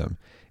protect them.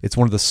 It's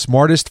one of the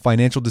smartest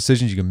financial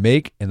decisions you can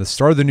make, and the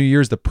start of the new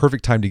year is the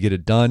perfect time to get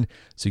it done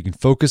so you can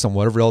focus on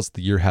whatever else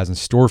the year has in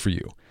store for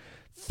you.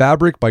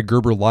 Fabric by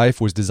Gerber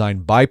Life was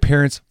designed by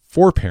parents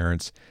for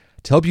parents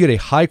to help you get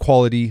a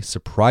high-quality,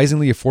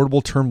 surprisingly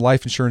affordable term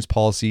life insurance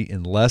policy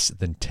in less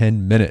than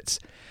 10 minutes.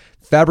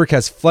 Fabric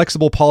has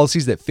flexible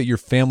policies that fit your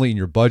family and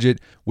your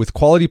budget, with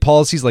quality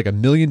policies like $1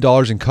 million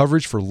in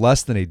coverage for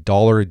less than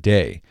 $1 a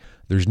day.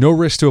 There's no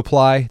risk to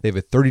apply. They have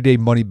a 30-day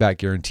money-back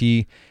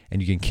guarantee, and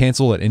you can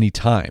cancel at any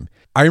time.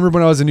 I remember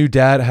when I was a new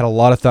dad, I had a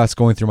lot of thoughts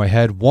going through my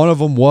head. One of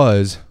them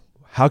was,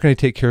 how can I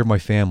take care of my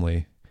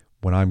family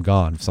when I'm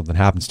gone if something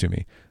happens to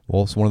me?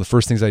 Well, so one of the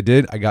first things I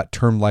did, I got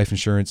term life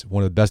insurance,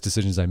 one of the best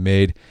decisions I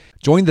made.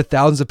 Join the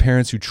thousands of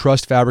parents who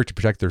trust Fabric to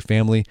protect their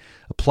family.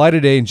 Apply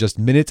today in just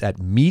minutes at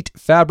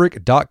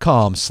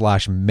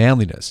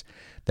meetfabric.com/manliness.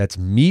 That's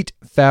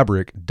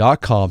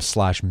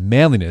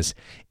meetfabric.com/manliness.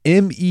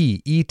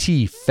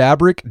 MEET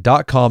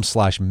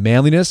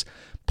fabric.com/manliness.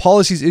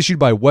 Policies issued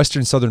by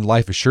Western Southern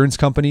Life Assurance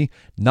Company,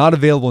 not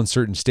available in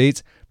certain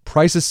states.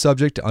 Prices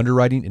subject to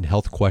underwriting and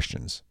health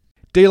questions.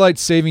 Daylight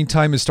saving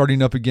time is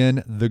starting up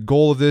again. The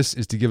goal of this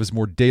is to give us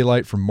more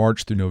daylight from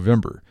March through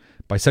November.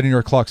 By setting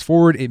our clocks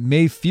forward, it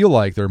may feel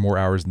like there are more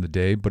hours in the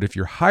day, but if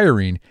you're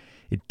hiring,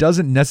 it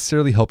doesn't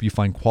necessarily help you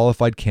find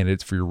qualified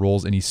candidates for your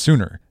roles any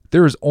sooner.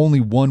 There is only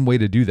one way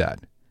to do that: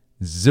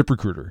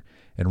 ZipRecruiter.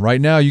 And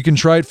right now you can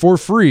try it for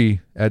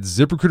free at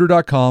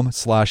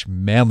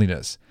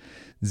ZipRecruiter.com/manliness.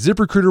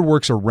 ZipRecruiter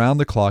works around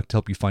the clock to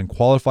help you find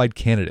qualified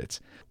candidates.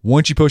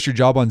 Once you post your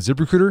job on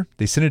ZipRecruiter,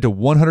 they send it to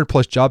 100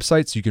 plus job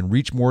sites so you can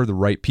reach more of the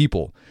right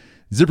people.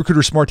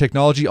 ZipRecruiter's smart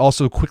technology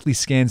also quickly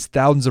scans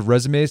thousands of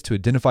resumes to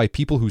identify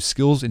people whose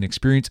skills and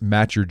experience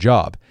match your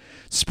job.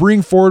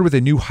 Spring forward with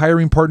a new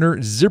hiring partner,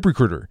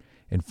 ZipRecruiter,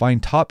 and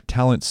find top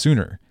talent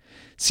sooner.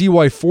 See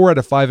why 4 out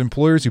of 5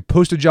 employers who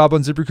post a job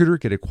on ZipRecruiter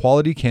get a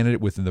quality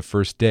candidate within the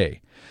first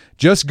day.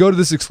 Just go to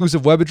this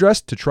exclusive web address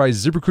to try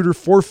ZipRecruiter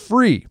for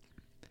free.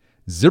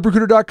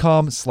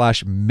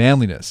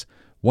 ZipRecruiter.com/manliness.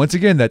 Once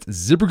again, that's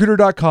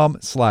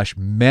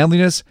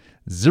ZipRecruiter.com/manliness.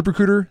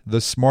 ZipRecruiter,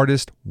 the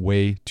smartest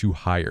way to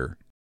hire.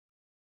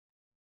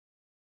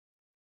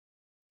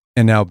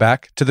 And now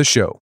back to the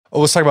show. Oh,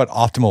 let's talk about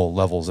optimal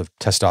levels of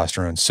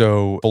testosterone.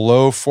 So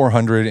below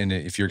 400, and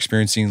if you're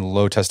experiencing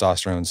low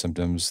testosterone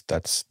symptoms,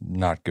 that's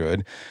not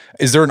good.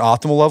 Is there an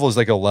optimal level? Is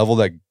like a level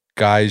that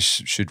guys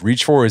should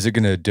reach for? Or is it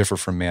going to differ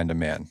from man to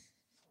man?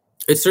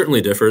 It certainly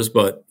differs,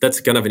 but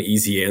that's kind of an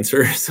easy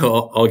answer.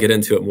 So I'll get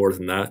into it more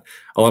than that.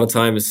 A lot of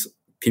times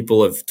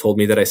people have told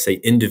me that I say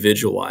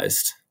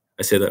individualized.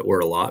 I say that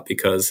word a lot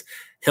because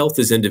health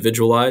is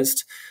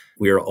individualized.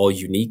 We are all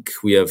unique.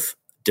 We have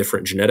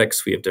different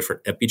genetics, we have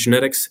different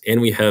epigenetics,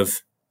 and we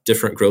have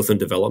different growth and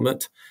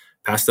development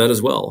past that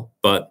as well.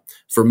 But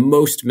for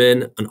most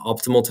men, an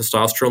optimal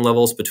testosterone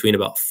level is between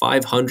about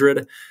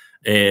 500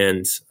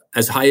 and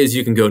as high as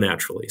you can go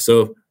naturally.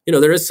 So,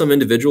 there is some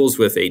individuals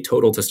with a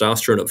total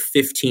testosterone of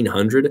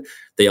 1500.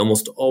 They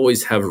almost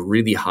always have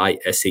really high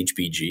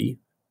SHBG.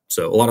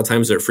 So a lot of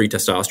times their free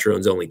testosterone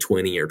is only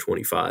 20 or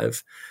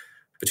 25.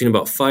 Between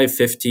about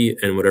 550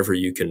 and whatever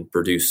you can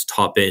produce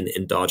top in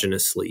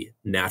endogenously,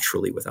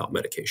 naturally without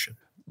medication.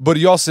 But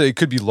you also say it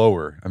could be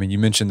lower. I mean, you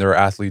mentioned there are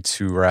athletes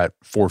who are at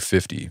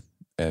 450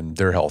 and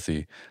they're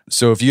healthy.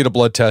 So if you get a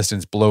blood test and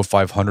it's below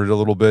 500 a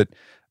little bit,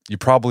 you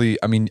probably,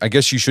 I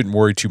guess you shouldn't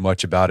worry too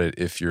much about it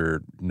if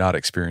you're not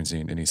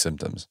experiencing any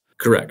symptoms.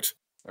 Correct.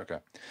 Okay.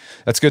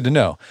 That's good to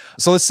know.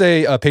 So let's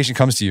say a patient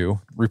comes to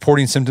you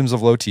reporting symptoms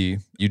of low T.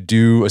 You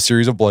do a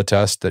series of blood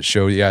tests that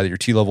show, that your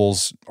T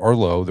levels are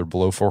low. They're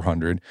below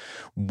 400.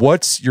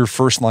 What's your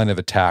first line of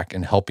attack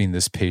in helping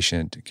this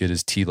patient get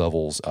his T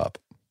levels up?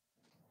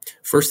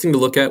 First thing to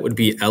look at would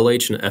be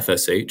LH and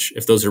FSH.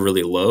 If those are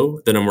really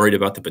low, then I'm worried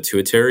about the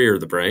pituitary or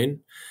the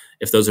brain.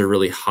 If those are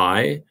really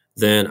high,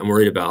 then I'm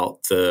worried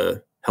about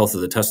the health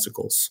of the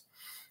testicles.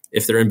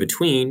 If they're in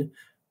between,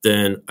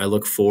 then I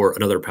look for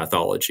another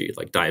pathology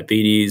like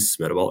diabetes,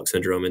 metabolic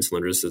syndrome,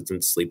 insulin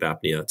resistance, sleep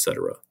apnea,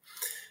 etc.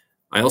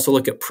 I also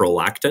look at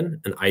prolactin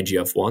and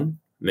IGF-1,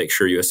 make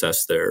sure you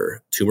assess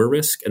their tumor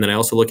risk. And then I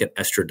also look at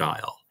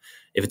estradiol.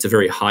 If it's a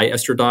very high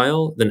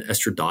estradiol, then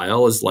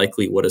estradiol is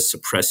likely what is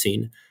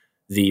suppressing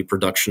the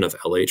production of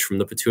LH from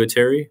the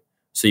pituitary.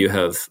 So you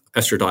have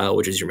estradiol,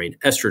 which is your main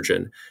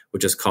estrogen,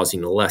 which is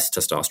causing less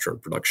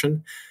testosterone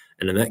production.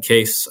 And in that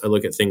case, I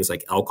look at things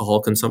like alcohol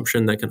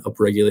consumption that can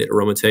upregulate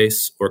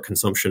aromatase, or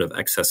consumption of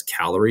excess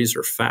calories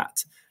or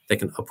fat that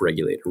can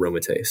upregulate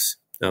aromatase,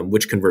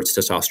 which converts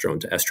testosterone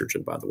to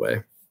estrogen, by the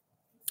way.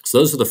 So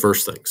those are the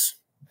first things.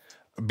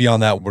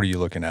 Beyond that, what are you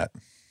looking at?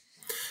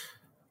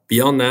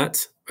 Beyond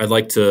that, I'd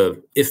like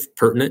to, if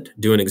pertinent,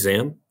 do an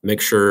exam,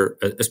 make sure,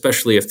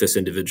 especially if this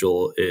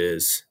individual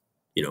is,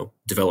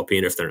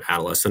 developing, if they're an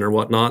adolescent or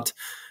whatnot,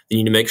 you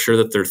need to make sure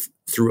that they're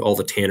through all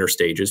the Tanner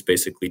stages,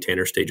 basically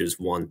Tanner stages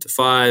 1 to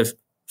 5.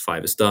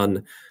 5 is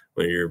done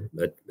when you're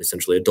at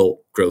essentially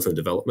adult growth and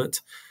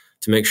development,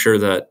 to make sure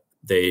that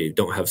they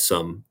don't have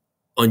some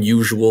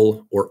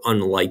unusual or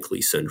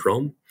unlikely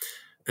syndrome.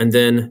 And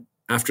then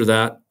after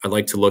that, I'd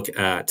like to look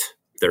at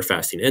their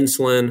fasting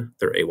insulin,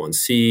 their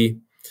A1C,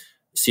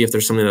 see if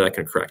there's something that I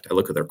can correct. I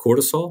look at their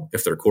cortisol.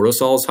 If their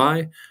cortisol is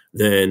high,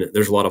 then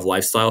there's a lot of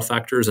lifestyle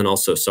factors and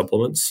also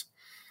supplements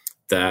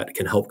that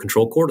can help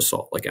control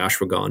cortisol, like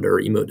ashwagandha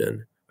or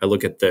Emodin. I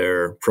look at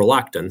their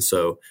prolactin.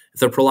 So if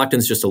their prolactin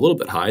is just a little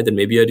bit high, then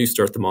maybe I do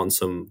start them on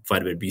some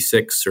vitamin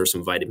B6 or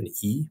some vitamin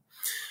E.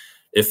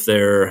 If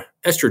their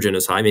estrogen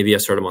is high, maybe I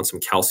start them on some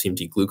calcium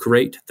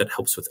D-glucarate that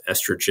helps with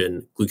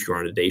estrogen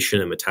glucuronidation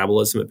and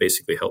metabolism. It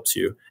basically helps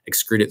you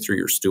excrete it through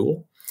your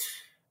stool.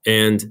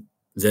 And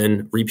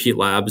then repeat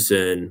labs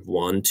in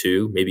 1,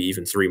 2, maybe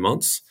even 3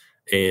 months,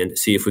 and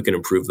see if we can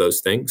improve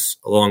those things,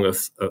 along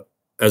with,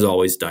 as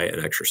always, diet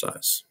and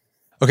exercise.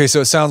 Okay,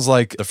 so it sounds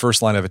like the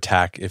first line of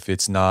attack, if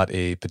it's not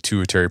a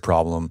pituitary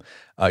problem,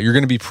 you're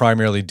going to be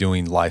primarily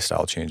doing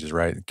lifestyle changes,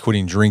 right?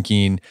 Quitting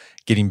drinking,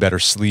 getting better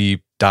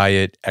sleep,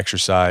 diet,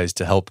 exercise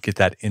to help get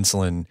that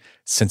insulin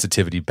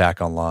sensitivity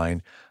back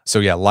online. So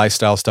yeah,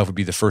 lifestyle stuff would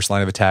be the first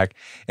line of attack.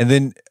 And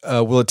then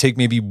will it take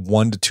maybe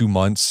 1 to 2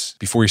 months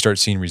before you start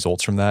seeing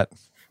results from that?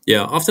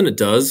 Yeah, often it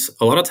does.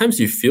 A lot of times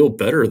you feel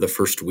better the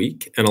first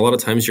week, and a lot of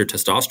times your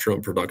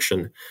testosterone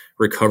production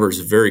recovers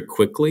very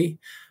quickly.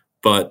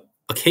 But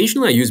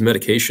occasionally I use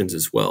medications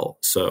as well.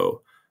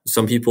 So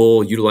some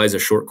people utilize a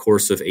short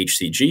course of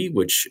HCG,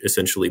 which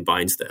essentially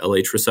binds the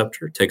LH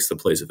receptor, takes the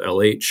place of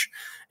LH.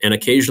 And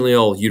occasionally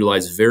I'll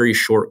utilize very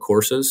short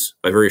courses.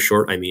 By very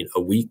short, I mean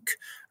a week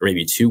or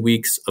maybe 2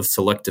 weeks of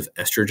selective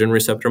estrogen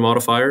receptor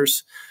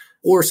modifiers,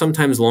 or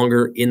sometimes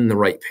longer in the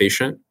right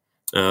patient,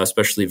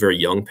 especially very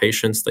young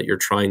patients that you're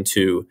trying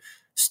to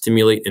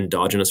stimulate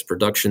endogenous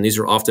production. These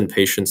are often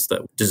patients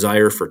that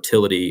desire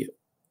fertility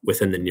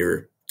within the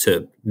near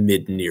to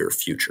mid-near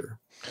future.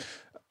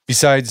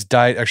 Besides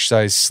diet,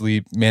 exercise,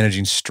 sleep,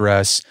 managing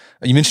stress,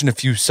 you mentioned a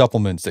few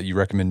supplements that you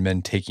recommend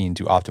men taking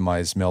to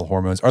optimize male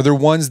hormones. Are there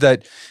ones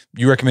that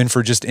you recommend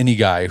for just any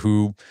guy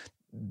who,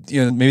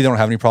 maybe they don't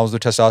have any problems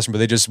with testosterone, but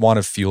they just want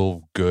to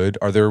feel good?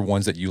 Are there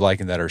ones that you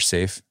like and that are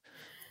safe?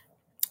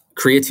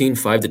 Creatine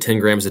 5 to 10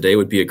 grams a day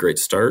would be a great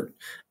start.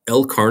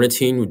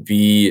 L-carnitine would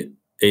be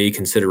a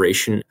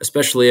consideration,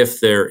 especially if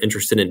they're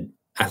interested in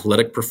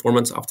athletic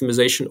performance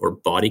optimization or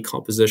body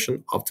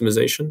composition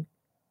optimization.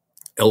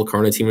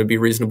 L-carnitine would be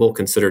reasonable.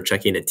 Consider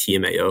checking a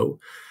TMAO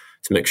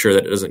to make sure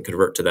that it doesn't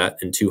convert to that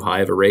in too high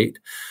of a rate.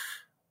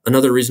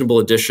 Another reasonable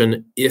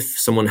addition, if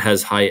someone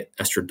has high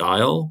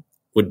estradiol,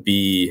 would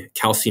be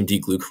calcium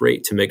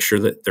D-glucarate to make sure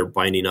that they're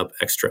binding up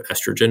extra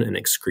estrogen and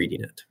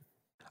excreting it.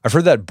 I've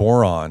heard that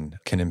boron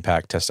can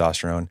impact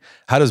testosterone.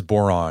 How does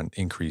boron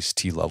increase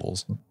T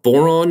levels?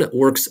 Boron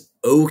works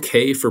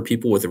okay for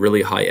people with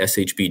really high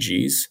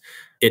SHBGs.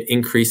 It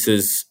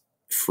increases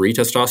free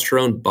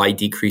testosterone by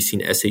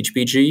decreasing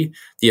SHBG.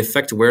 The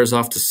effect wears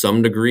off to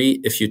some degree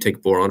if you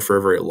take boron for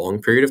a very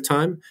long period of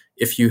time.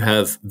 If you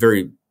have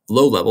very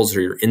low levels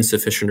or you're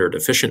insufficient or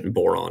deficient in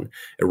boron,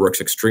 it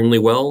works extremely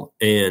well.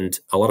 And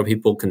a lot of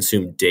people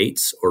consume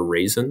dates or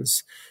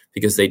raisins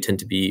because they tend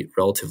to be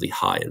relatively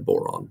high in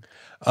boron.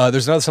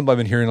 There's another something I've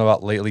been hearing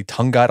about lately,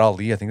 Tongkat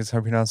Ali, I think that's how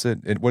you pronounce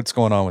it. What's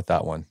going on with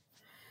that one?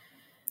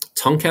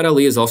 Tongkat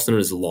Ali is also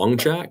known as long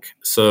jack.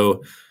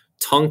 So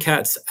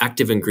Tongkat's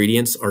active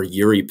ingredients are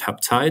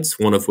uripeptides,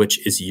 one of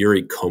which is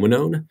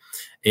uricomanone.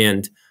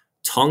 And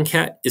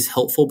Tongkat is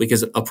helpful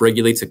because it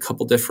upregulates a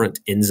couple different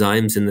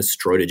enzymes in the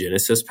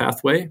steroidogenesis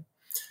pathway.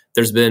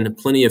 There's been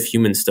plenty of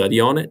human study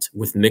on it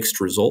with mixed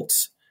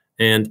results.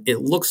 And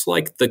it looks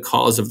like the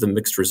cause of the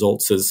mixed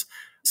results is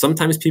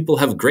sometimes people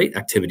have great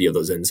activity of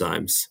those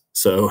enzymes.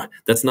 So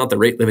that's not the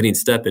rate-limiting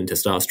step in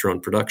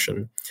testosterone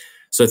production.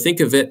 So think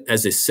of it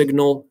as a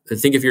signal.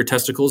 Think of your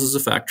testicles as a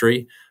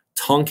factory.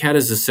 Tongkat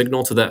is a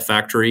signal to that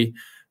factory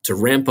to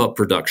ramp up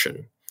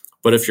production.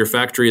 But if your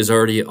factory is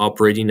already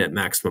operating at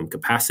maximum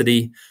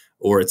capacity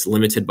or it's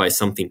limited by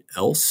something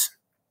else,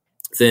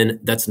 then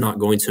that's not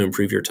going to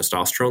improve your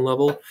testosterone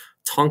level.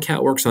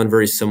 Tongkat works on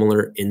very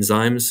similar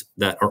enzymes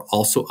that are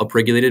also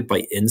upregulated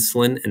by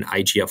insulin and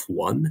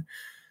IGF-1.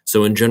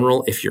 So in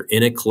general, if you're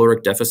in a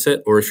caloric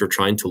deficit or if you're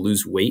trying to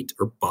lose weight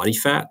or body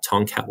fat,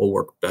 Tongkat will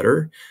work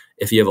better.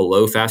 If you have a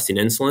low fasting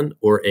insulin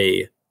or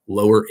a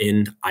lower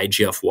end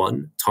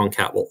IGF-1,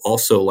 Tongkat will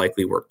also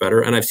likely work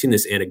better. And I've seen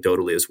this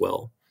anecdotally as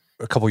well.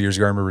 A couple of years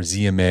ago, I remember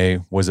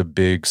ZMA was a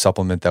big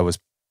supplement that was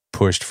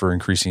pushed for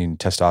increasing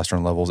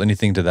testosterone levels.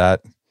 Anything to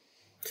that?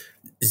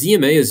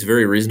 ZMA is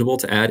very reasonable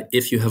to add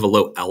if you have a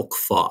low ALK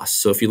phos.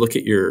 So if you look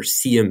at your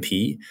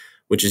CMP,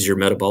 which is your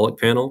metabolic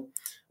panel,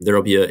 there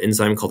will be an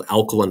enzyme called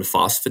alkaline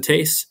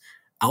phosphatase.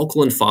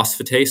 Alkaline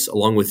phosphatase,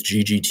 along with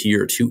GGT,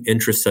 are two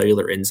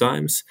intracellular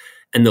enzymes.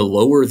 And the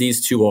lower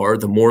these two are,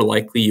 the more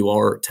likely you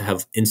are to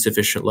have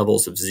insufficient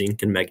levels of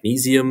zinc and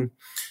magnesium.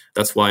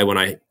 That's why when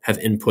I have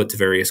input to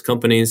various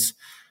companies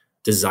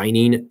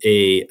designing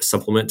a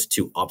supplement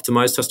to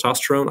optimize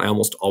testosterone, I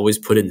almost always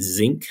put in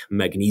zinc,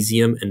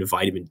 magnesium, and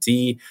vitamin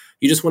D.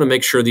 You just want to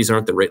make sure these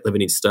aren't the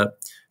rate-limiting step.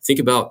 Think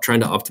about trying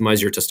to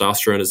optimize your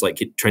testosterone as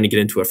like trying to get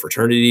into a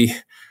fraternity.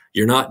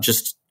 You're not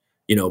just,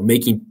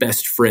 making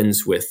best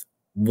friends with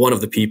one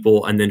of the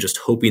people and then just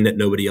hoping that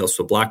nobody else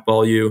will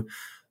blackball you.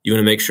 You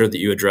want to make sure that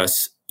you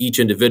address each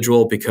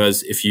individual,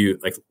 because if you,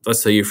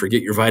 let's say you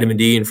forget your vitamin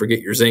D and forget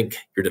your zinc,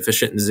 you're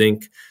deficient in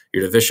zinc,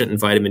 you're deficient in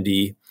vitamin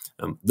D,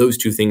 those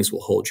two things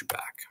will hold you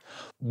back.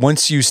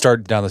 Once you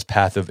start down this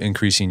path of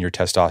increasing your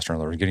testosterone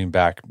level,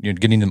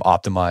 getting them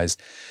optimized,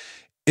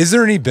 is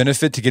there any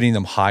benefit to getting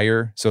them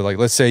higher? So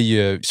let's say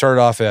you started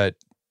off at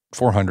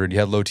 400, you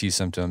had low T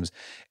symptoms,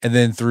 and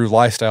then through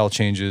lifestyle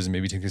changes and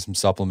maybe taking some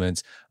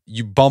supplements,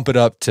 you bump it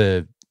up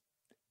to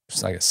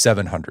like a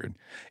 700.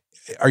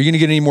 Are you going to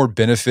get any more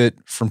benefit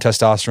from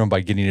testosterone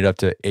by getting it up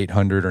to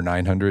 800 or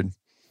 900?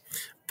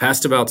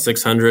 Past about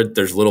 600,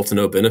 there's little to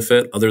no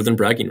benefit other than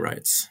bragging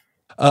rights.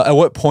 At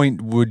what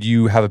point would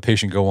you have a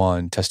patient go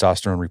on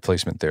testosterone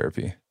replacement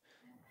therapy?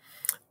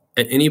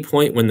 At any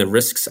point when the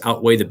risks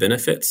outweigh the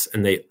benefits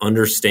and they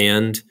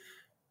understand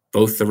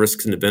both the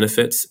risks and the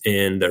benefits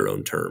in their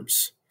own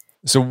terms.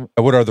 So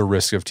what are the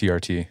risks of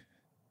TRT?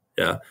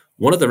 Yeah.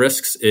 One of the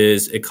risks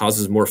is it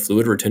causes more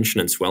fluid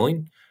retention and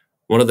swelling.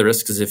 One of the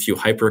risks is if you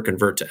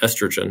hyperconvert to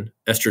estrogen,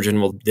 estrogen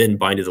will then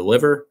bind to the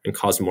liver and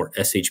cause more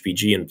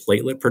SHBG and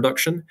platelet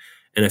production.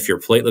 And if your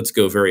platelets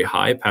go very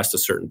high past a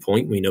certain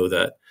point, we know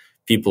that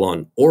people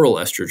on oral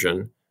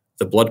estrogen,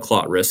 the blood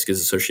clot risk is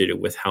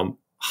associated with how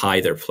high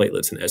their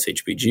platelets and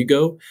SHBG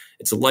go.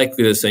 It's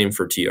likely the same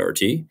for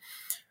TRT.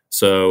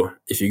 So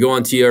if you go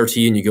on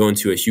TRT and you go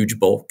into a huge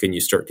bulk and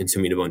you start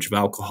consuming a bunch of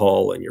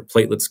alcohol and your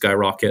platelets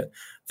skyrocket,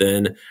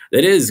 then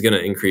that is going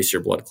to increase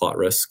your blood clot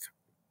risk.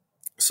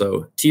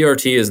 So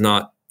TRT is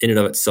not in and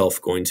of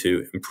itself going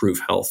to improve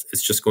health.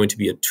 It's just going to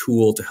be a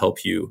tool to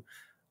help you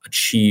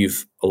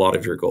achieve a lot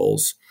of your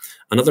goals.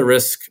 Another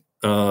risk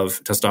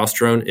of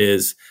testosterone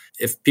is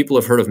if people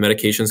have heard of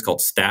medications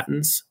called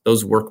statins,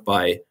 those work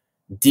by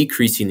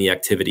decreasing the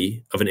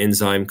activity of an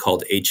enzyme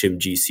called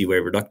HMG-CoA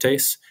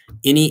reductase.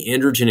 Any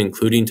androgen,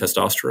 including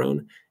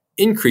testosterone,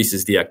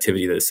 increases the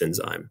activity of this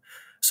enzyme.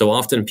 So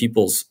often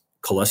people's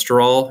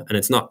cholesterol, and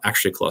it's not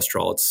actually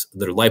cholesterol,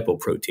 they're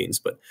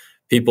lipoproteins, but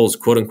people's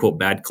quote unquote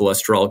bad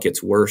cholesterol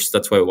gets worse.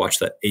 That's why we watch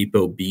that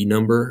ApoB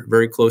number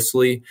very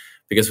closely,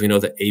 because we know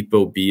that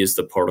ApoB is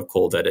the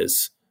particle that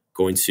is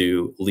going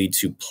to lead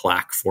to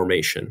plaque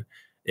formation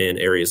in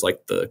areas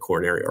like the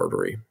coronary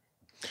artery.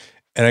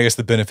 And I guess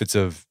the benefits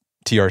of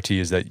TRT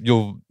is that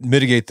you'll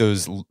mitigate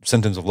those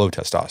symptoms of low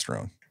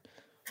testosterone.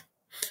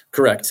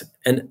 Correct.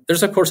 And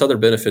there's, of course, other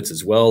benefits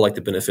as well, like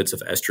the benefits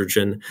of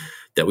estrogen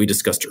that we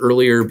discussed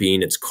earlier,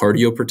 being its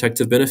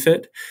cardioprotective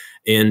benefit.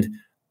 And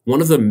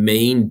one of the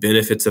main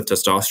benefits of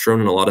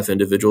testosterone in a lot of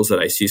individuals that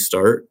I see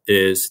start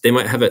is they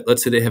might have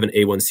let's say they have an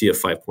A1C of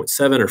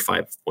 5.7 or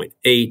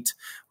 5.8,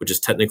 which is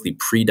technically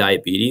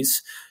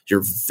pre-diabetes.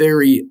 You're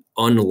very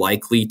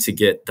unlikely to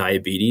get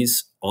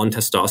diabetes on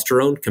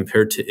testosterone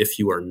compared to if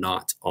you are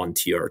not on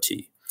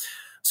TRT.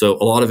 So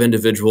a lot of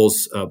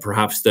individuals,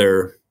 perhaps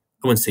they're,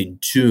 I wouldn't say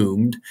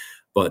doomed,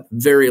 but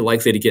very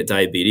likely to get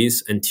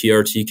diabetes, and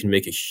TRT can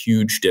make a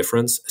huge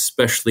difference,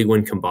 especially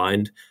when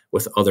combined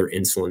with other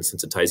insulin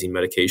sensitizing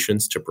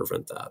medications to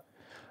prevent that.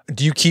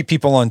 Do you keep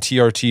people on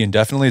TRT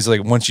indefinitely? Is it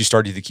like once you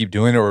start, you keep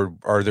doing it, or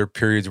are there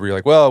periods where you're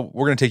like, well,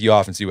 we're going to take you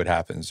off and see what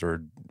happens,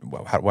 or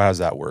how does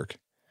that work?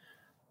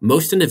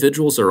 Most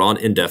individuals are on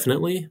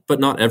indefinitely, but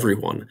not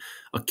everyone.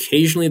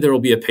 Occasionally, there will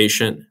be a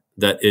patient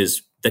that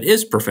is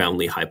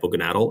profoundly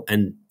hypogonadal,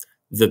 and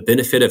the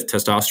benefit of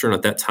testosterone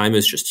at that time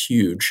is just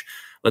huge.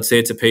 Let's say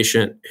it's a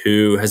patient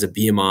who has a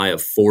BMI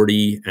of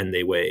 40 and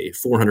they weigh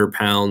 400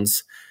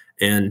 pounds,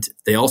 and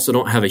they also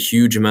don't have a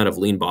huge amount of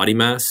lean body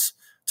mass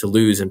to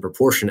lose in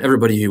proportion.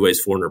 Everybody who weighs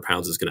 400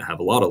 pounds is going to have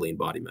a lot of lean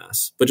body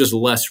mass, but just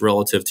less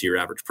relative to your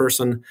average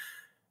person.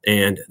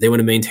 And they want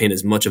to maintain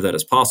as much of that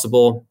as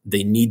possible.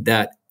 They need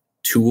that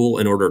tool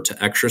in order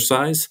to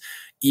exercise.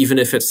 Even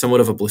if it's somewhat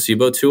of a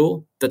placebo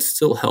tool, that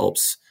still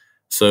helps.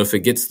 So if it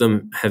gets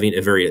them having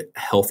a very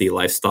healthy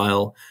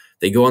lifestyle,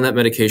 they go on that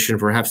medication.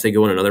 Perhaps they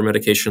go on another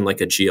medication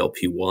like a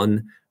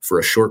GLP-1 for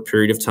a short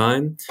period of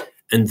time.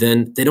 And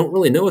then they don't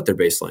really know what their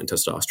baseline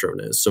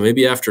testosterone is. So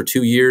maybe after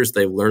 2 years,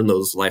 they've learned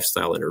those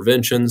lifestyle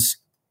interventions.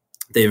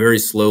 They very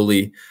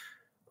slowly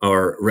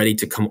are ready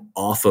to come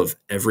off of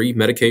every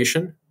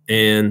medication.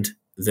 And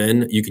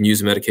then you can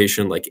use a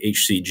medication like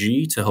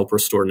HCG to help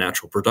restore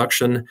natural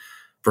production.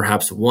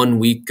 Perhaps 1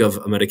 week of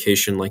a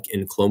medication like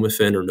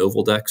enclomiphene or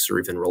Novaldex or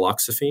even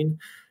raloxifene.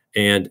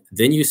 And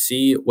then you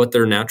see what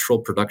their natural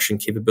production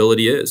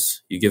capability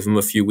is. You give them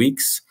a few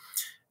weeks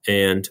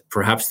and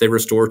perhaps they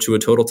restore to a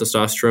total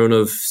testosterone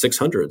of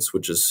 600s,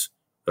 which is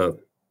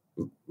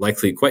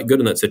likely quite good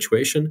in that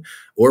situation.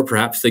 Or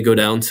perhaps they go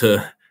down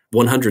to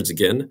 100s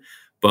again.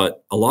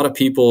 But a lot of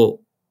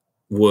people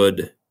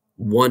would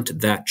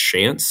want that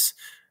chance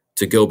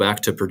to go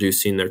back to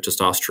producing their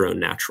testosterone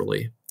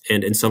naturally.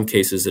 And in some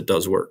cases, it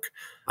does work.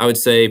 I would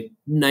say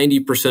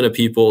 90% of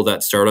people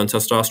that start on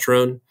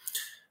testosterone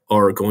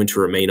are going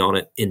to remain on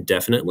it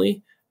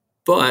indefinitely.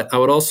 But I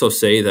would also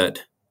say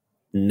that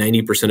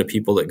 90% of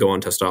people that go on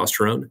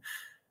testosterone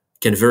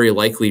can very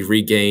likely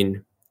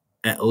regain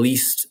at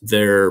least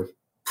their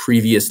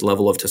previous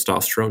level of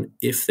testosterone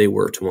if they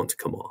were to want to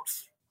come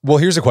off. Well,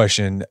 here's a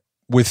question.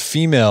 With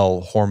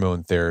female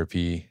hormone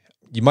therapy,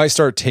 you might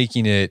start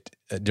taking it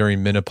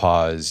during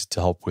menopause to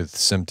help with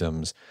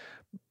symptoms.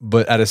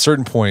 But at a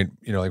certain point,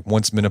 like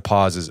once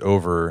menopause is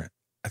over,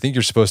 I think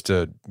you're supposed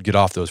to get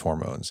off those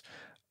hormones.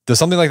 Does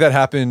something like that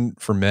happen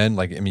for men?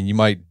 You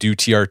might do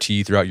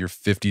TRT throughout your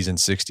 50s and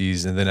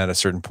 60s, and then at a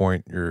certain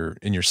point, you're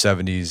in your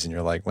 70s and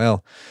you're like,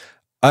 well,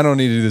 I don't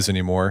need to do this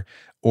anymore.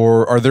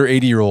 Or are there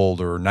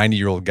 80-year-old or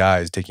 90-year-old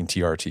guys taking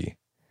TRT?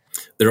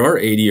 There are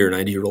 80 or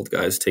 90-year-old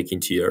guys taking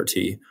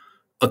TRT.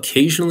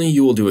 Occasionally,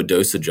 you will do a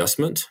dose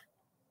adjustment.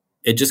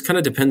 It just kind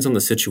of depends on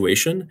the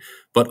situation.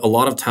 But a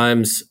lot of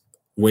times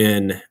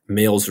when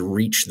males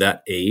reach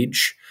that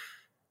age,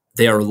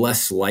 they are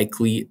less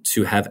likely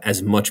to have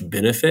as much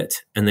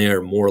benefit and they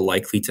are more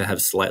likely to have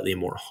slightly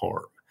more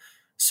harm.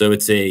 So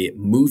it's a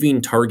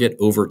moving target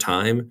over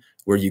time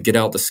where you get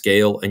out the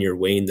scale and you're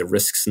weighing the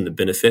risks and the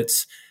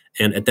benefits.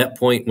 And at that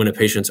point, when a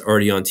patient's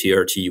already on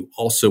TRT, you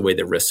also weigh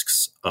the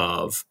risks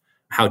of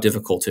how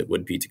difficult it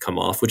would be to come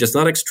off, which is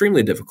not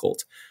extremely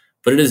difficult.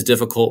 But it is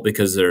difficult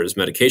because there's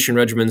medication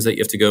regimens that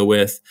you have to go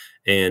with.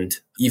 And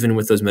even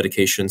with those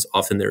medications,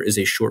 often there is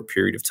a short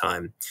period of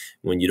time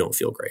when you don't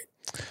feel great.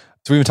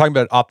 So we've been talking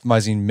about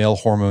optimizing male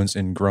hormones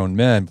in grown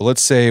men, but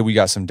let's say we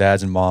got some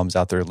dads and moms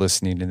out there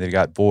listening and they've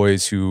got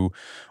boys who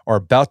are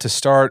about to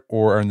start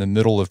or are in the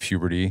middle of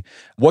puberty.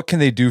 What can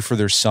they do for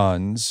their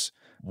sons?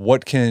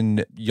 What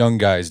can young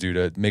guys do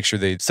to make sure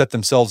they set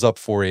themselves up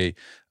for a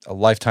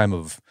lifetime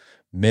of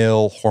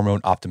male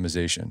hormone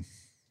optimization?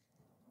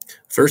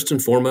 First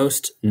and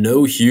foremost,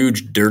 no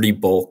huge dirty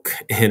bulk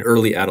in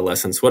early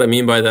adolescence. What I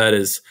mean by that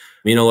is,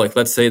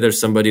 let's say there's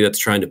somebody that's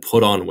trying to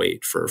put on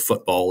weight for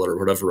football or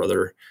whatever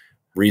other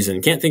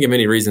reason. Can't think of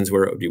any reasons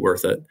where it would be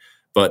worth it,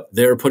 but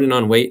they're putting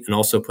on weight and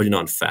also putting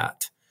on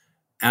fat.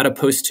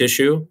 Adipose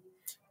tissue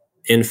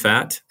in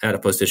fat,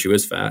 adipose tissue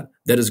is fat,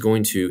 that is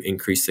going to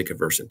increase the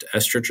conversion to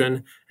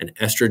estrogen, and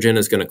estrogen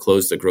is going to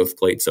close the growth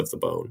plates of the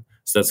bone.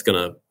 So that's going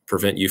to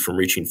prevent you from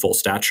reaching full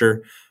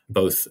stature,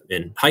 both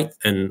in height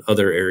and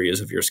other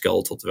areas of your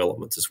skeletal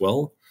development as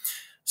well.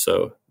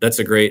 So that's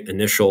a great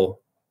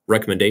initial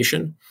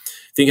recommendation.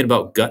 Thinking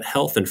about gut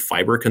health and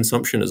fiber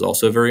consumption is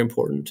also very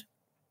important.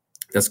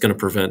 That's going to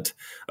prevent,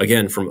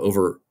 again, from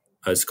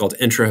It's called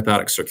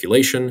intrahepatic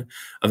circulation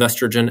of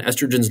estrogen.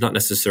 Estrogen is not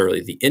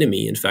necessarily the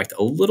enemy. In fact,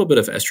 a little bit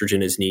of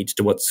estrogen is needed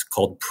to what's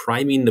called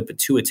priming the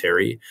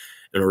pituitary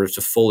in order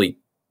to fully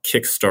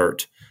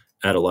kickstart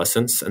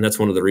adolescence. And that's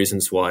one of the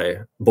reasons why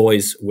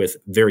boys with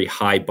very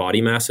high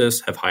body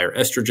masses have higher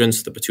estrogen.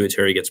 So the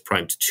pituitary gets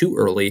primed too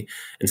early,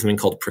 and something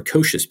called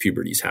precocious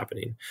puberty is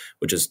happening,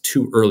 which is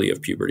too early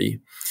of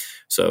puberty.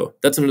 So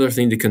that's another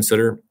thing to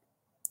consider.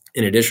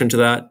 In addition to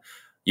that,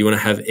 you want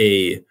to have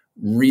a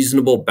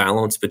reasonable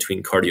balance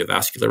between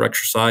cardiovascular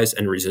exercise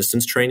and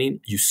resistance training.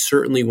 You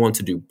certainly want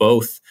to do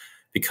both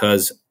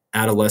because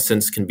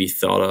adolescence can be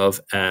thought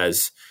of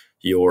as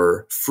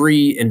your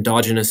free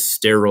endogenous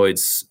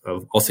steroids,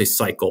 I'll say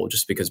cycle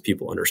just because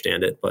people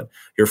understand it, but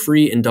your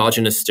free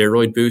endogenous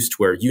steroid boost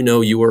where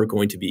you are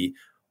going to be,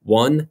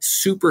 one,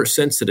 super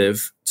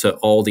sensitive to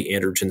all the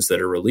androgens that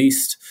are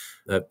released.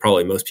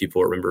 Probably most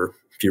people remember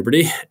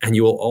puberty. And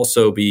you will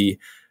also be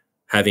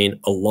having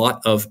a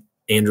lot of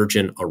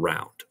androgen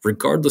around,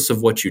 regardless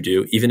of what you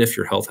do, even if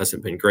your health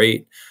hasn't been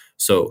great.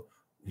 So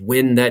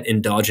when that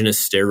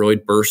endogenous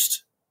steroid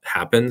burst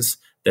happens,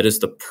 that is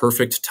the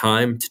perfect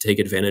time to take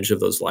advantage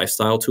of those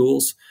lifestyle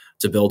tools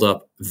to build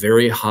up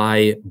very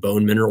high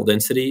bone mineral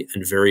density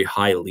and very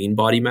high lean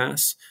body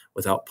mass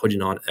without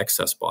putting on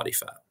excess body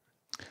fat.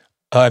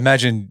 I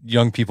imagine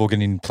young people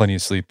getting plenty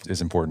of sleep is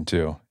important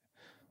too.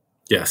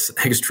 Yes,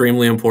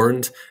 extremely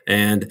important.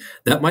 And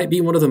that might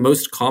be one of the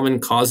most common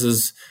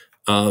causes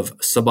of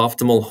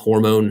suboptimal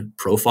hormone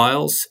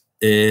profiles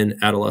in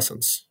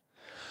adolescence.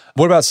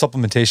 What about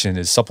supplementation?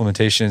 Is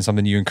supplementation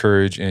something you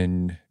encourage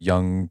in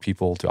young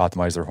people to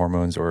optimize their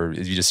hormones, or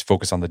you just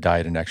focus on the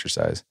diet and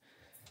exercise?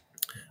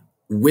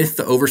 With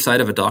the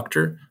oversight of a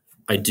doctor,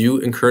 I do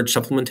encourage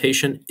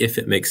supplementation if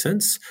it makes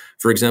sense.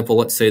 For example,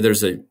 let's say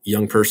there's a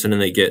young person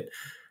and they get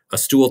a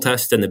stool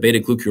test and the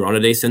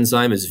beta-glucuronidase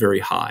enzyme is very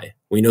high.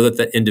 We know that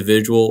that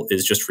individual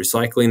is just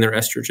recycling their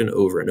estrogen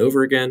over and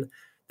over again.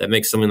 That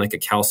makes something like a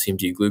calcium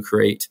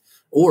D-glucarate,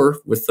 or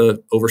with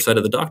the oversight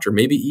of the doctor,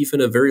 maybe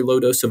even a very low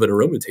dose of an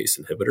aromatase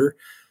inhibitor,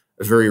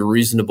 a very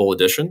reasonable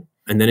addition.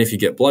 And then if you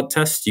get blood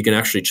tests, you can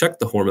actually check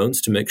the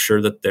hormones to make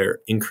sure that they're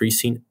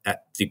increasing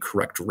at the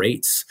correct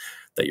rates,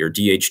 that your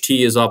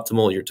DHT is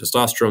optimal, your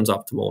testosterone is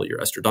optimal, your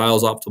estradiol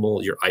is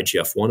optimal, your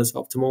IGF-1 is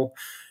optimal.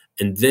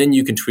 And then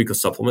you can tweak with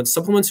supplements.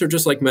 Supplements are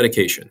just like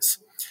medications.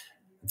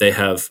 They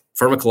have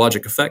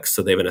pharmacologic effects,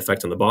 so they have an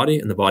effect on the body,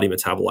 and the body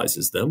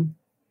metabolizes them.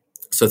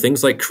 So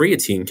things like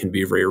creatine can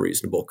be very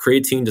reasonable.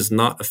 Creatine does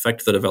not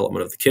affect the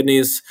development of the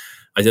kidneys.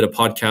 I did a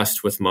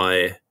podcast with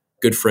my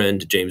good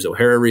friend James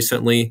O'Hara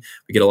recently.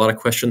 We get a lot of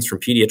questions from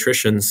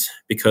pediatricians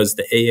because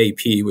the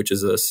AAP, which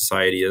is a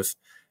society of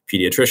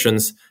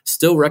pediatricians,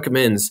 still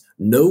recommends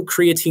no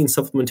creatine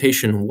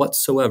supplementation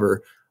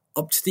whatsoever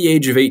up to the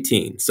age of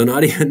 18. So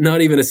not even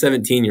a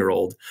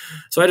 17-year-old.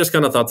 So I just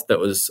kind of thought that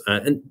was,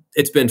 and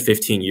it's been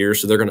 15 years,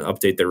 so they're going to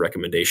update their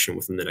recommendation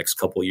within the next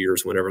couple of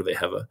years whenever they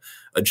have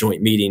a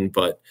joint meeting.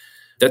 But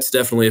that's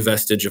definitely a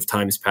vestige of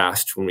times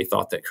past when we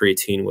thought that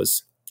creatine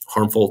was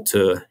harmful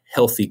to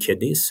healthy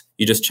kidneys.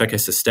 You just check a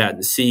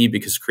cystatin C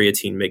because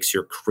creatine makes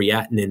your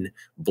creatinine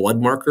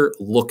blood marker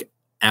look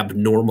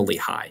abnormally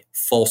high,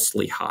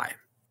 falsely high.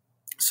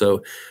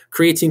 So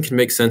creatine can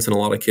make sense in a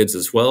lot of kids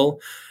as well.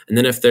 And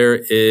then if there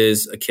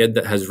is a kid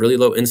that has really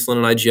low insulin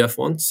and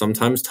IGF-1,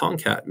 sometimes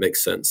Tomcat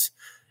makes sense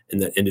in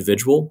that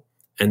individual.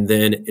 And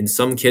then in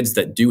some kids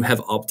that do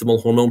have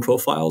optimal hormone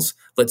profiles,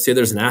 let's say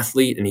there's an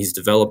athlete and he's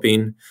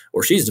developing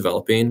or she's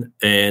developing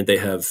and they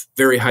have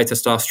very high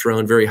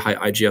testosterone, very high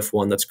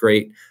IGF-1, that's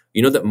great.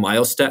 You know that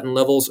myostatin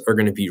levels are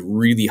going to be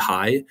really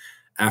high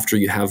after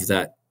you have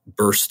that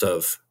burst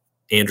of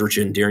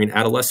androgen during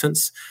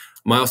adolescence.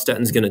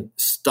 Myostatin is going to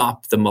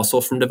stop the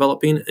muscle from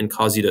developing and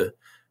cause you to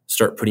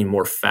start putting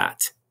more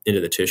fat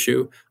into the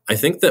tissue. I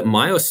think that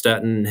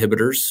myostatin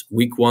inhibitors,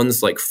 weak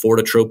ones like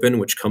fortotropin,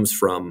 which comes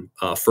from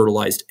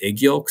fertilized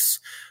egg yolks,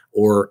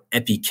 or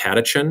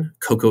epicatechin.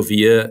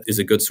 Cocovia is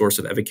a good source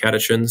of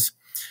epicatechins.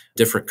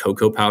 Different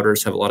cocoa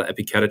powders have a lot of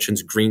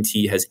epicatechins. Green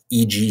tea has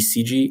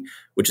EGCG,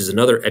 which is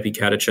another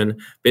epicatechin.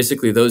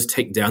 Basically, those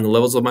take down the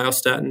levels of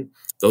myostatin.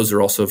 Those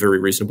are also very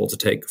reasonable to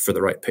take for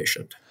the right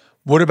patient.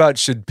 What about,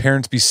 should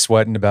parents be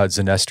sweating about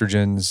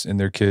xenestrogens in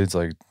their kids?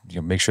 Like,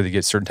 make sure they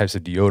get certain types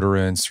of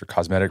deodorants or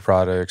cosmetic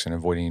products and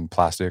avoiding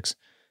plastics?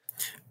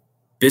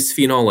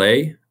 Bisphenol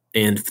A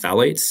and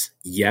phthalates,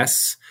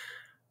 yes.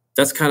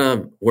 That's kind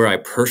of where I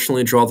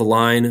personally draw the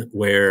line,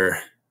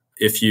 where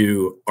if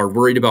you are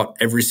worried about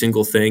every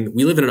single thing,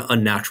 we live in an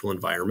unnatural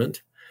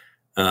environment,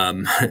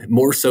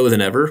 more so than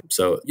ever.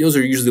 So those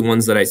are usually the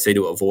ones that I say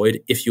to avoid.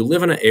 If you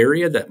live in an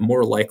area that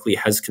more likely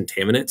has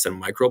contaminants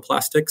and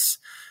microplastics,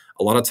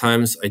 a lot of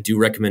times I do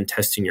recommend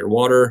testing your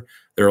water.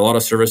 There are a lot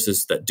of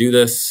services that do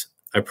this.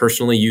 I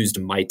personally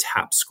used my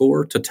tap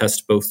score to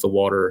test both the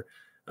water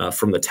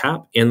from the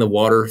tap and the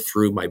water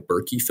through my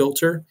Berkey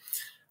filter.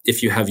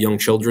 If you have young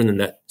children, then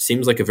that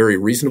seems like a very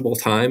reasonable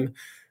time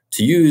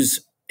to use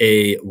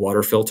a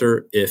water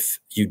filter if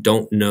you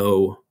don't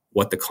know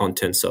what the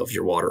contents of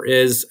your water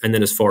is. And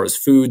then as far as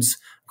foods,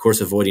 of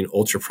course, avoiding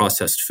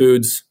ultra-processed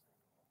foods.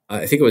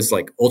 I think it was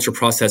like ultra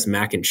processed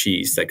mac and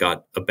cheese that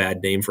got a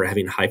bad name for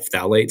having high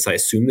phthalates. I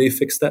assume they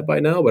fixed that by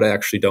now, but I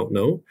actually don't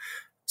know.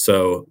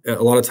 So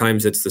a lot of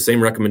times it's the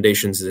same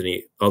recommendations as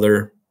any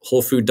other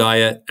whole food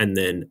diet, and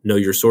then know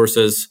your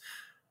sources.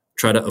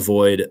 Try to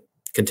avoid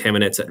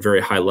contaminants at very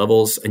high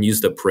levels and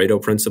use the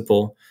Pareto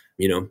principle.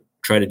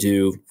 Try to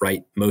do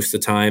right most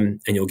of the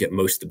time and you'll get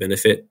most of the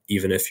benefit,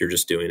 even if you're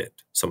just doing it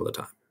some of the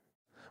time.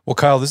 Well,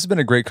 Kyle, this has been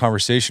a great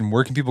conversation.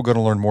 Where can people go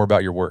to learn more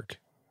about your work?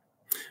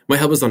 My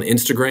hub is on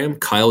Instagram,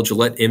 Kyle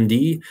Gillette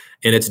MD,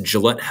 and it's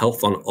Gillette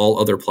Health on all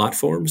other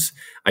platforms.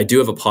 I do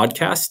have a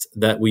podcast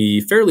that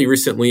we fairly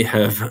recently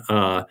have,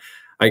 I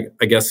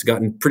guess,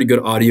 gotten pretty good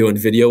audio and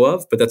video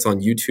of, but that's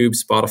on YouTube,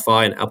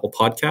 Spotify, and Apple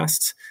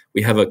Podcasts.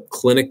 We have a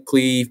clinical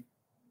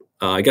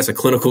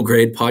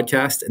grade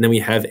podcast, and then we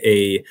have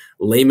a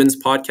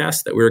layman's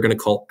podcast that we're going to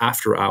call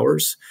After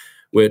Hours,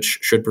 which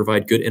should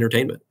provide good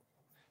entertainment.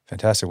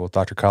 Fantastic. Well,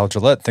 Dr. Kyle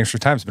Gillette, thanks for your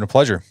time. It's been a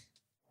pleasure.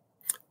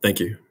 Thank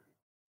you.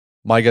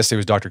 My guest today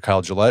was Dr.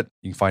 Kyle Gillette.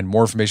 You can find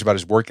more information about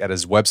his work at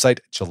his website,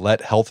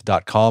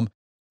 GilletteHealth.com.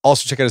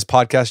 Also, check out his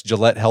podcast,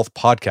 Gillette Health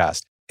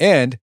Podcast.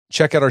 And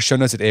check out our show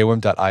notes at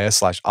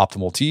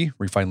aom.is/optimalT,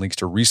 where you find links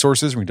to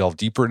resources when we delve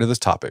deeper into this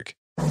topic.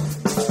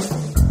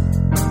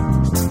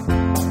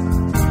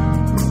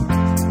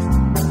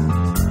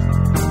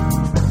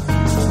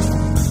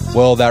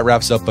 Well, that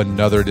wraps up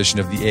another edition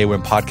of the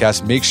AOM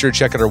podcast. Make sure to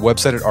check out our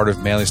website at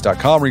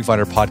artofmanliness.com, where you can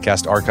find our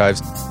podcast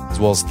archives, as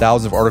well as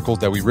thousands of articles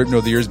that we've written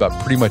over the years about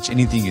pretty much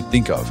anything you can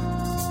think of.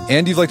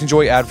 And if you'd like to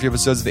enjoy ad-free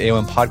episodes of the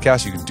AOM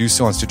podcast, you can do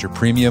so on Stitcher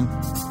Premium.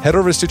 Head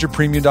over to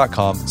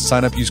stitcherpremium.com,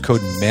 sign up, use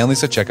code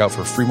manliness at checkout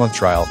for a free month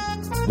trial.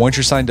 Once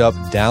you're signed up,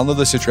 download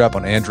the Stitcher app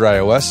on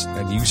Android or iOS,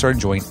 and you can start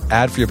enjoying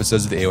ad-free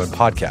episodes of the AOM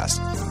podcast.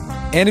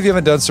 And if you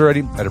haven't done so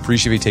already, I'd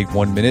appreciate if you take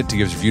 1 minute to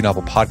give us a review on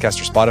Apple Podcasts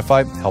or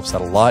Spotify. It helps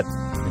out a lot.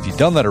 If you've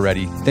done that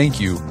already, thank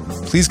you.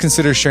 Please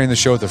consider sharing the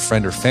show with a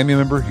friend or family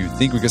member who you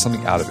think would get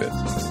something out of it.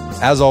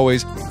 As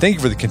always, thank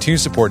you for the continued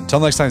support. Until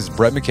next time, it's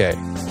Brett McKay,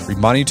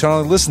 reminding you to not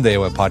only listen to the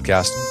AOM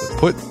podcast, but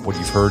put what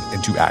you've heard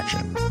into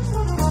action.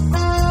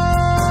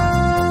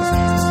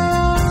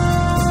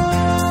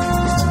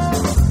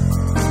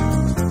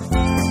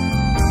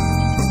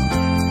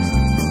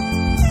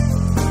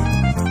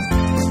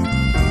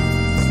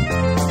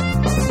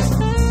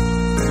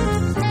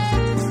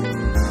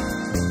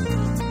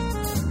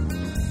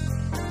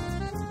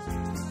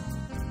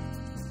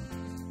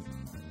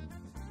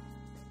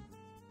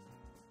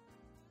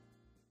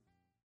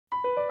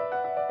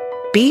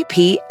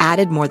 BP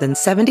added more than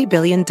 $70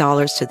 billion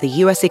to the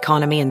U.S.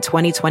 economy in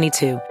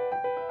 2022.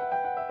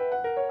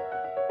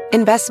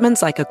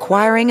 Investments like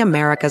acquiring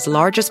America's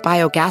largest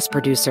biogas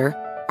producer,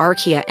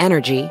 Archaea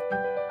Energy,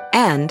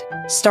 and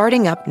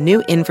starting up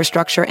new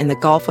infrastructure in the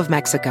Gulf of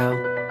Mexico.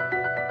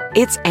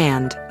 It's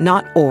and,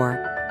 not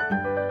or.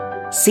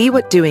 See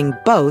what doing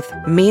both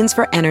means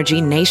for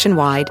energy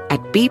nationwide at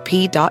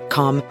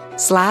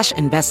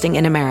bp.com/investing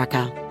in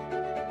America.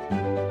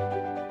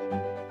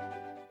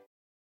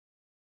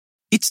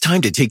 It's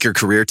time to take your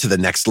career to the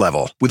next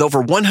level. With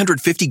over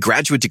 150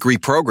 graduate degree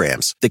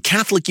programs, the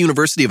Catholic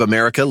University of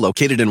America,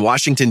 located in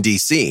Washington,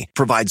 D.C.,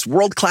 provides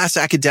world-class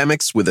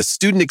academics with a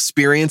student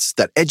experience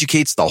that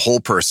educates the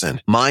whole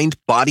person, mind,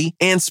 body,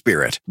 and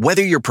spirit.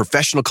 Whether your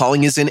professional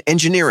calling is in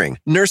engineering,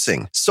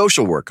 nursing,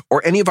 social work,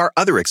 or any of our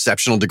other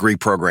exceptional degree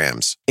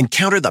programs,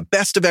 encounter the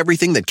best of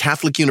everything that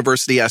Catholic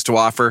University has to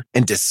offer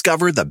and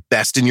discover the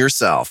best in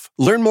yourself.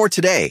 Learn more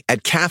today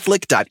at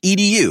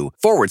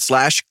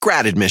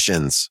catholic.edu/grad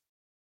admissions.